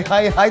high high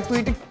high high, তুই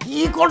এটা কি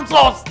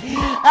করছস?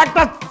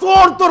 একটা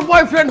চোর তোর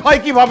বয়ফ্রেন্ড হয়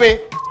কিভাবে?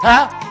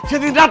 হ্যাঁ,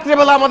 সেদিন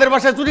রাত্রেবেলা আমাদের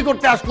বাসায় চুরি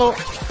করতে আসলো,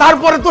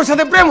 তারপরে তোর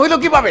সাথে প্রেম হইলো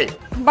কিভাবে?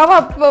 বাবা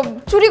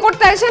চুরি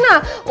করতে আসে না,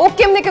 ও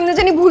কেমনে কেমনে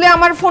জানি ভুলে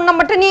আমার ফোন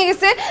নাম্বারটা নিয়ে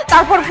গেছে,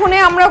 তারপর ফোনে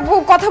আমরা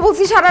কথা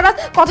বলছি সারা রাত,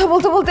 কথা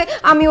বলতে বলতে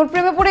আমি ওর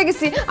প্রেমে পড়ে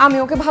গেছি, আমি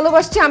ওকে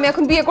ভালোবাসছি, আমি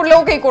এখন বিয়ে করলে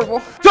ওকেই করব।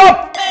 চুপ!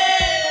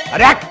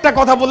 আর একটা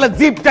কথা বললে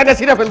জিভ টেনে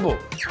ছিঁড়ে ফেলবো।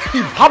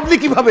 তুই ভাবলি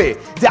কিভাবে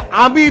যে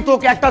আমি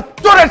তোকে একটা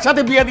চোরের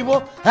সাথে বিয়ে দিব?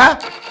 হ্যাঁ,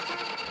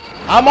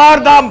 আমার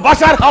নাম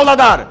বাশার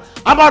হাওলাদার,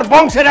 আমার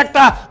বংশের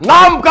একটা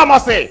নাম কাম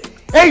আছে,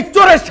 এই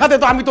চোরের সাথে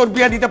তো আমি তোর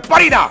বিয়ে দিতে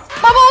পারি না।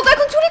 বাবা ও তো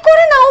এখন চুরি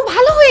করে না, ও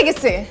ভালো হয়ে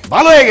গেছে।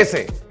 ভালো হয়ে গেছে?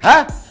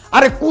 হ্যাঁ,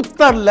 আরে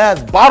কুত্তার ল্যাজ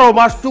 12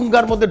 মাস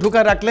চুঙ্গার মধ্যে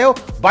ঢুকায় রাখলেও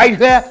বাইর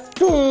হয়ে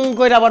টুং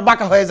করে আবার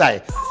বাঁকা হয়ে যায়।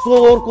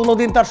 চোর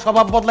কোনোদিন তার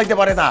স্বভাব বদলাইতে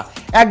পারে না।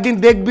 একদিন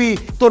দেখবি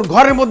তোর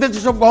ঘরের মধ্যে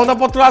যেসব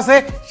গহনাপত্র আছে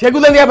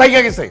সেগুলো নিয়ে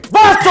ভাইগা গেছে।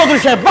 বাস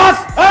চৌধুরী সাহেব, বাস!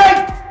 এই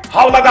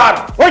হাওলাদার,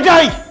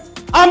 ওইটাই,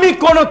 আমি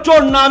কোন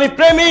চোর না, আমি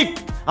প্রেমিক।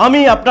 আমি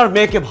আপনার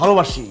মেয়েকে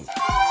ভালোবাসি।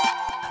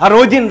 আর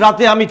ওই দিন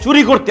রাতে আমি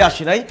চুরি করতে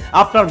আসি নাই,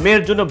 আপনার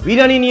মেয়ের জন্য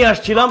বিরিয়ানি নিয়ে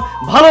আসছিলাম,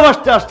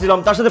 ভালোবাসতে আসছিলাম,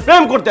 তার সাথে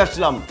প্রেম করতে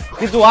আসছিলাম।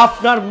 কিন্তু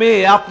আপনার মেয়ে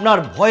আপনার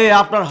ভয়ে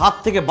আপনার হাত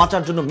থেকে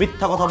বাঁচার জন্য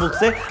মিথ্যা কথা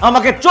বলছে,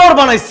 আমাকে চোর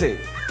বানাইছে।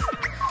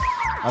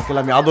 আঙ্কেল,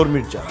 আমি আদর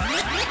মির্জা,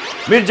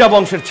 মির্জা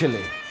বংশের ছেলে,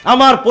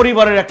 আমার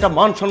পরিবারের একটা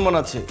মান সম্মান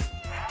আছে।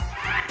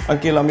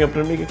 আঙ্কেল, আমি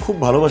আপনার মেয়েকে খুব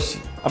ভালোবাসি,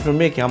 আপনার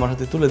মেয়েকে আমার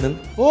হাতে তুলে দেন।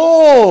 ও,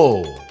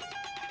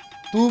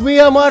 তুমি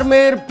আমার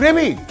মেয়ের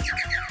প্রেমিক?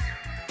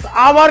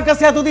 আমার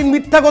কাছে এতদিন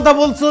মিথ্যা কথা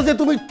বলছো যে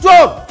তুমি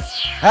চোর।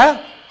 হ্যাঁ,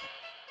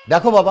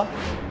 দেখো বাবা,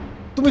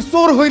 তুমি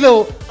চোর হইলেও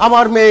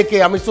আমার মেয়েকে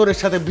আমি চোরের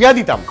সাথে বিয়া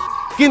দিতাম,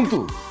 কিন্তু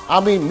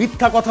আমি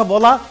মিথ্যা কথা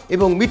বলা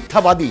এবং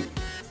মিথ্যাবাদী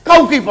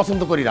কাউকেই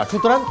পছন্দ করি না।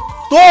 সুতরাং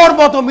তোর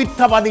মতো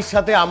মিথ্যাবাদীর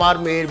সাথে আমার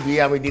মেয়ের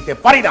বিয়ে আমি দিতে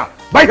পারি না।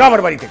 বাইরে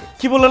আমার বাড়ি থেকে।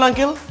 কি বললেন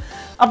আঙ্কেল?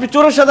 আপনি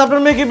চোরের সাথে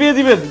আপনার মেয়েকে বিয়ে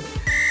দিবেন?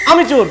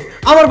 আমি চোর,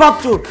 আমার বাপ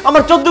চোর,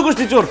 আমার 14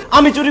 গোষ্ঠী চোর,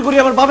 আমি চুরি করি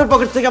আমার বাপের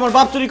পকেট থেকে, আমার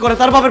বাপ চুরি করে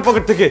তার বাপের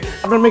পকেট থেকে।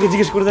 আপনার মেয়েকে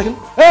জিজ্ঞেস করে দেখেন।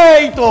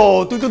 এই তো,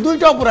 তুই তো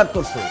দুইটা অপরাধ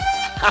করছো।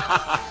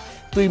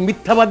 তুই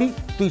মিথ্যাবাদী,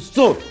 তুই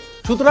চোর,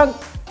 সুতরাং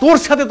তোর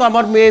সাথে তো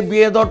আমার মেয়ে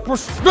বিয়ে দেওয়ার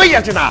প্রশ্নই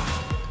আছে না।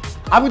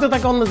 আমি তো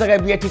তাকে অন্য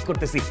জায়গায় বিয়ে ঠিক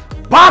করতেছি।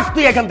 বাপ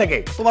তুই এখান থেকে।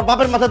 তোমার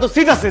বাপের মাথায় তো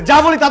সিট আছে, যা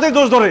বলি তাতেই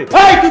দোষ ধরে।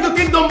 এই তুই তো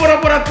 3 নম্বর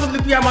অপরাধ করলি,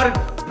 তুই আমার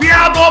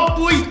বেয়াদব,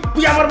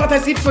 তুই আমার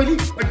মাথায় সিট কইলি।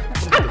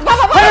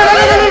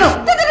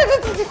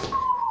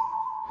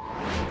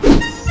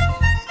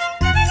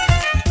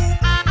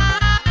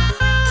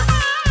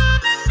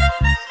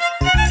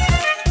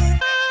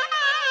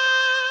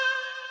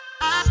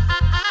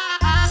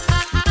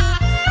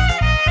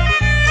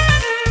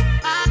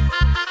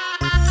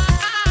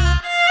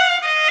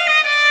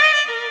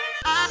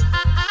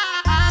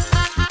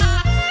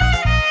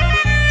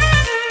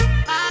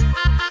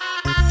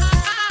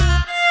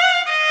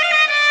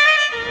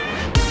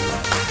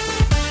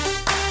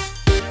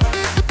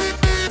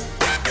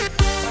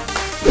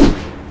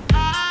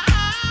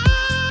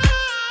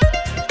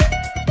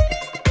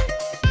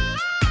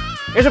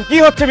 এসব কি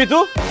হচ্ছে মিতু?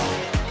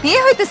 বিয়ে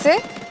হইতেছে?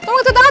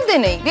 তোমাকে তো দাঁত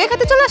দেয় নেই, বিয়ে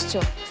খেতে চলে আসছো।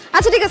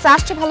 আচ্ছা ঠিক আছে,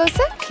 আসছো ভালো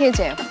হয়েছে, খেয়ে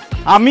যাও।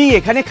 আমি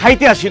এখানে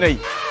খাইতে আসি নাই,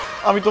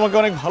 আমি তোমাকে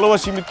অনেক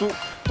ভালোবাসি মিতু।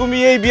 তুমি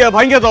এই বিয়া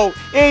ভাঙ্গে দাও,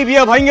 এই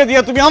বিয়া ভাঙ্গে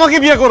দিয়ে তুমি আমাকে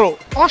বিয়ে করো।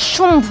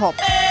 অসম্ভব,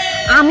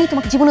 আমি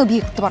তোমাকে জীবনেও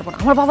বিয়ে করতে পারবো না।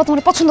 আমার বাবা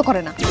তোমার পছন্দ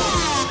করে না।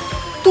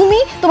 তুমি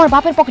তোমার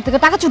বাপের পকেট থেকে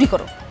টাকা চুরি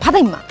করো,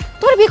 ভাদাইম্মা,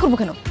 তোমার বিয়ে করবো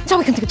কেন? যাও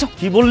এখান থেকে, যাও।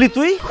 কি বললি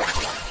তুই?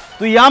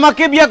 তুই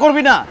আমাকে বিয়ে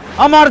করবি না,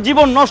 আমার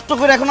জীবন নষ্ট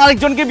করে এখন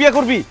আরেকজনকে বিয়ে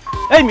করবি?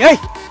 এই এই,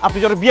 আপনি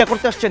যারা বিয়ে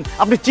করতে আসছেন,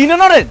 আপনি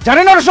চিনেন ওরে,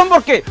 জানেন ওর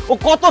সম্পর্কে? ও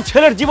কত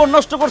ছেলের জীবন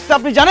নষ্ট করছে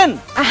আপনি জানেন?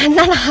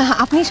 না না,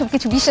 আপনি সব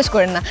কিছু বিশ্বাস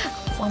করেন না।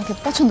 আমাকে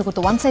পছন্দ করতো,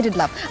 ওয়ান সাইডেড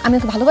লাভ। আমি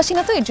ওকে ভালোবাসি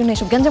না, তো এর জন্য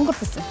এসব গ্যাঞ্জাম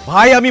করতেছে।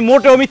 ভাই, আমি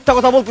মোটেও মিথ্যা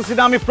কথা বলতেছি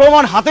না, আমি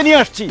প্রমাণ হাতে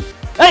নিয়ে আসছি।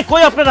 এই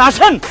কই আপনারা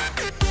আসেন?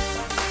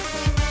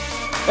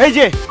 এই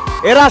যে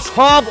এরা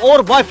সব ওর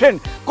বয়ফ্রেন্ড।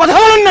 কথা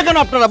বলেন না কেন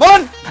আপনারা?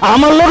 বলেন।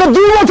 আমার লোকে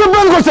 2 বছর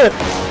প্রেম করছে।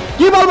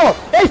 কি বলবো,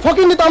 এই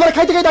ফকির তো আমার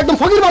খাইতে খাইতে একদম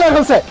ফকির বানায়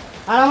ফেলছে।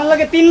 আর আমার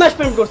লোকে 3 মাস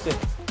প্রেম করছে।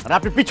 আর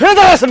আপনি পিছনে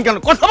দাঁড়াচ্ছেন কেন?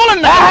 কথা বলেন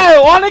না। হ্যাঁ,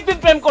 অনেকদিন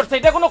প্রেম করছে,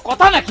 এটা কোনো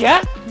কথা নাকি?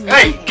 হ্যাঁ,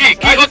 এই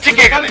কি হচ্ছে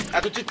কি এখানে?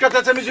 এত চিৎকার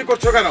চেঁচামেচি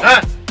করছো কেন?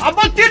 হ্যাঁ,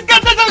 আবার চিৎকার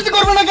চেঁচামেচি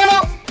করবো না কেন?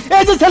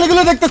 এই যে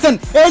ছেলেগুলো দেখতেছেন,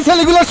 এই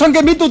ছেলেগুলোর সঙ্গে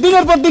মিতু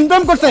দিনের পর দিন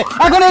প্রেম করছে।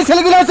 এখন এই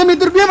ছেলেগুলো আছে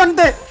মিতুর বিয়ে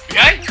ভাঙতে।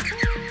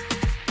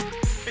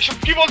 এসব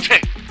কি বলছে?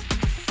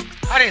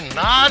 আরে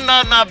না না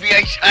না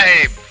বিআই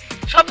সাহেব,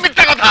 সব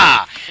মিথ্যা কথা।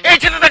 এই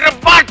ছেলেটা একটা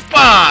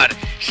বাটপার।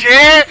 সে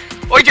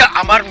ওই যে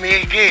আমার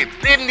মেয়েকে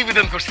প্রেম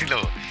নিবেদন করছিল,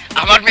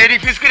 আমার মেয়ে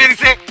রিফিউজ করে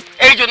দিয়েছে,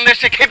 এই জন্য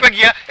সে খেপে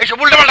গিয়া এসব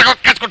উল্টাপাল্টা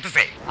কাজ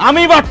করতেছে।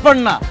 আমি বাটপার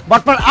না,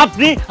 বাটপার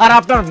আপনি আর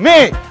আপনার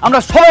মেয়ে। আমরা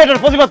সবাই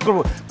এটার প্রতিবাদ করব।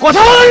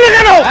 কথা বলেন না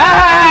কেন?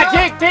 হ্যাঁ,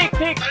 ঠিক ঠিক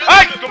ঠিক।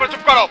 এই তোমরা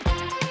চুপ করো।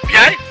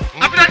 বিআই,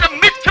 আপনি একটা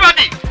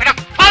মিথ্যাবাদী, একটা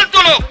ফালতু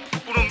লোক।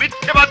 কোনো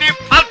মিথ্যাবাদী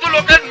ফালতু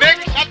লোকের মেয়ের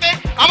সাথে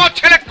আমার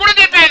ছেলে করে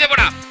দিয়ে পেয়ে দেব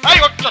না। এই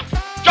চল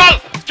চল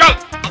চল।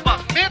 বাবা,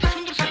 মেয়েটা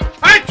সুন্দর ছিল।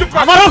 এই চুপ কর।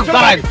 আমারও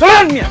দাঁড়ায়,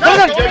 চলেন মিয়া,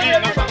 চলেন।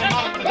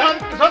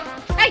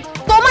 এই,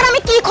 তোমার আমি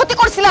কি ক্ষতি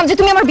করছিলাম যে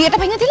তুমি আমার বিয়েটা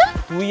ভেঙে দিলা?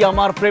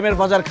 আমার প্রেমের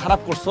বাজার খারাপ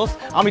করছস,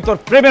 আমি তোর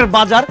প্রেমের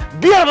বাজার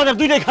বিয়ের বাজার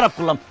দুইটাই খারাপ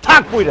করলাম।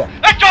 থাক কইরা।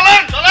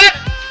 চলেন চলেন।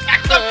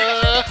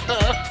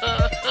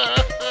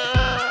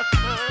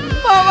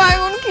 বাবা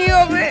এখন কি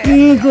হবে?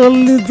 কি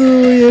করলি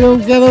তুই, এরকম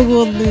কেন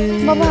করলি?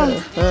 বাবা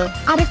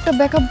আরেকটা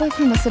ব্যাকআপ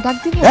বয়ফ্রেন্ড আছে, ডাক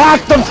দিব?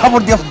 একদম খবর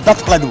দিয়ে দাঁত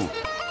ফেলাই দেবো।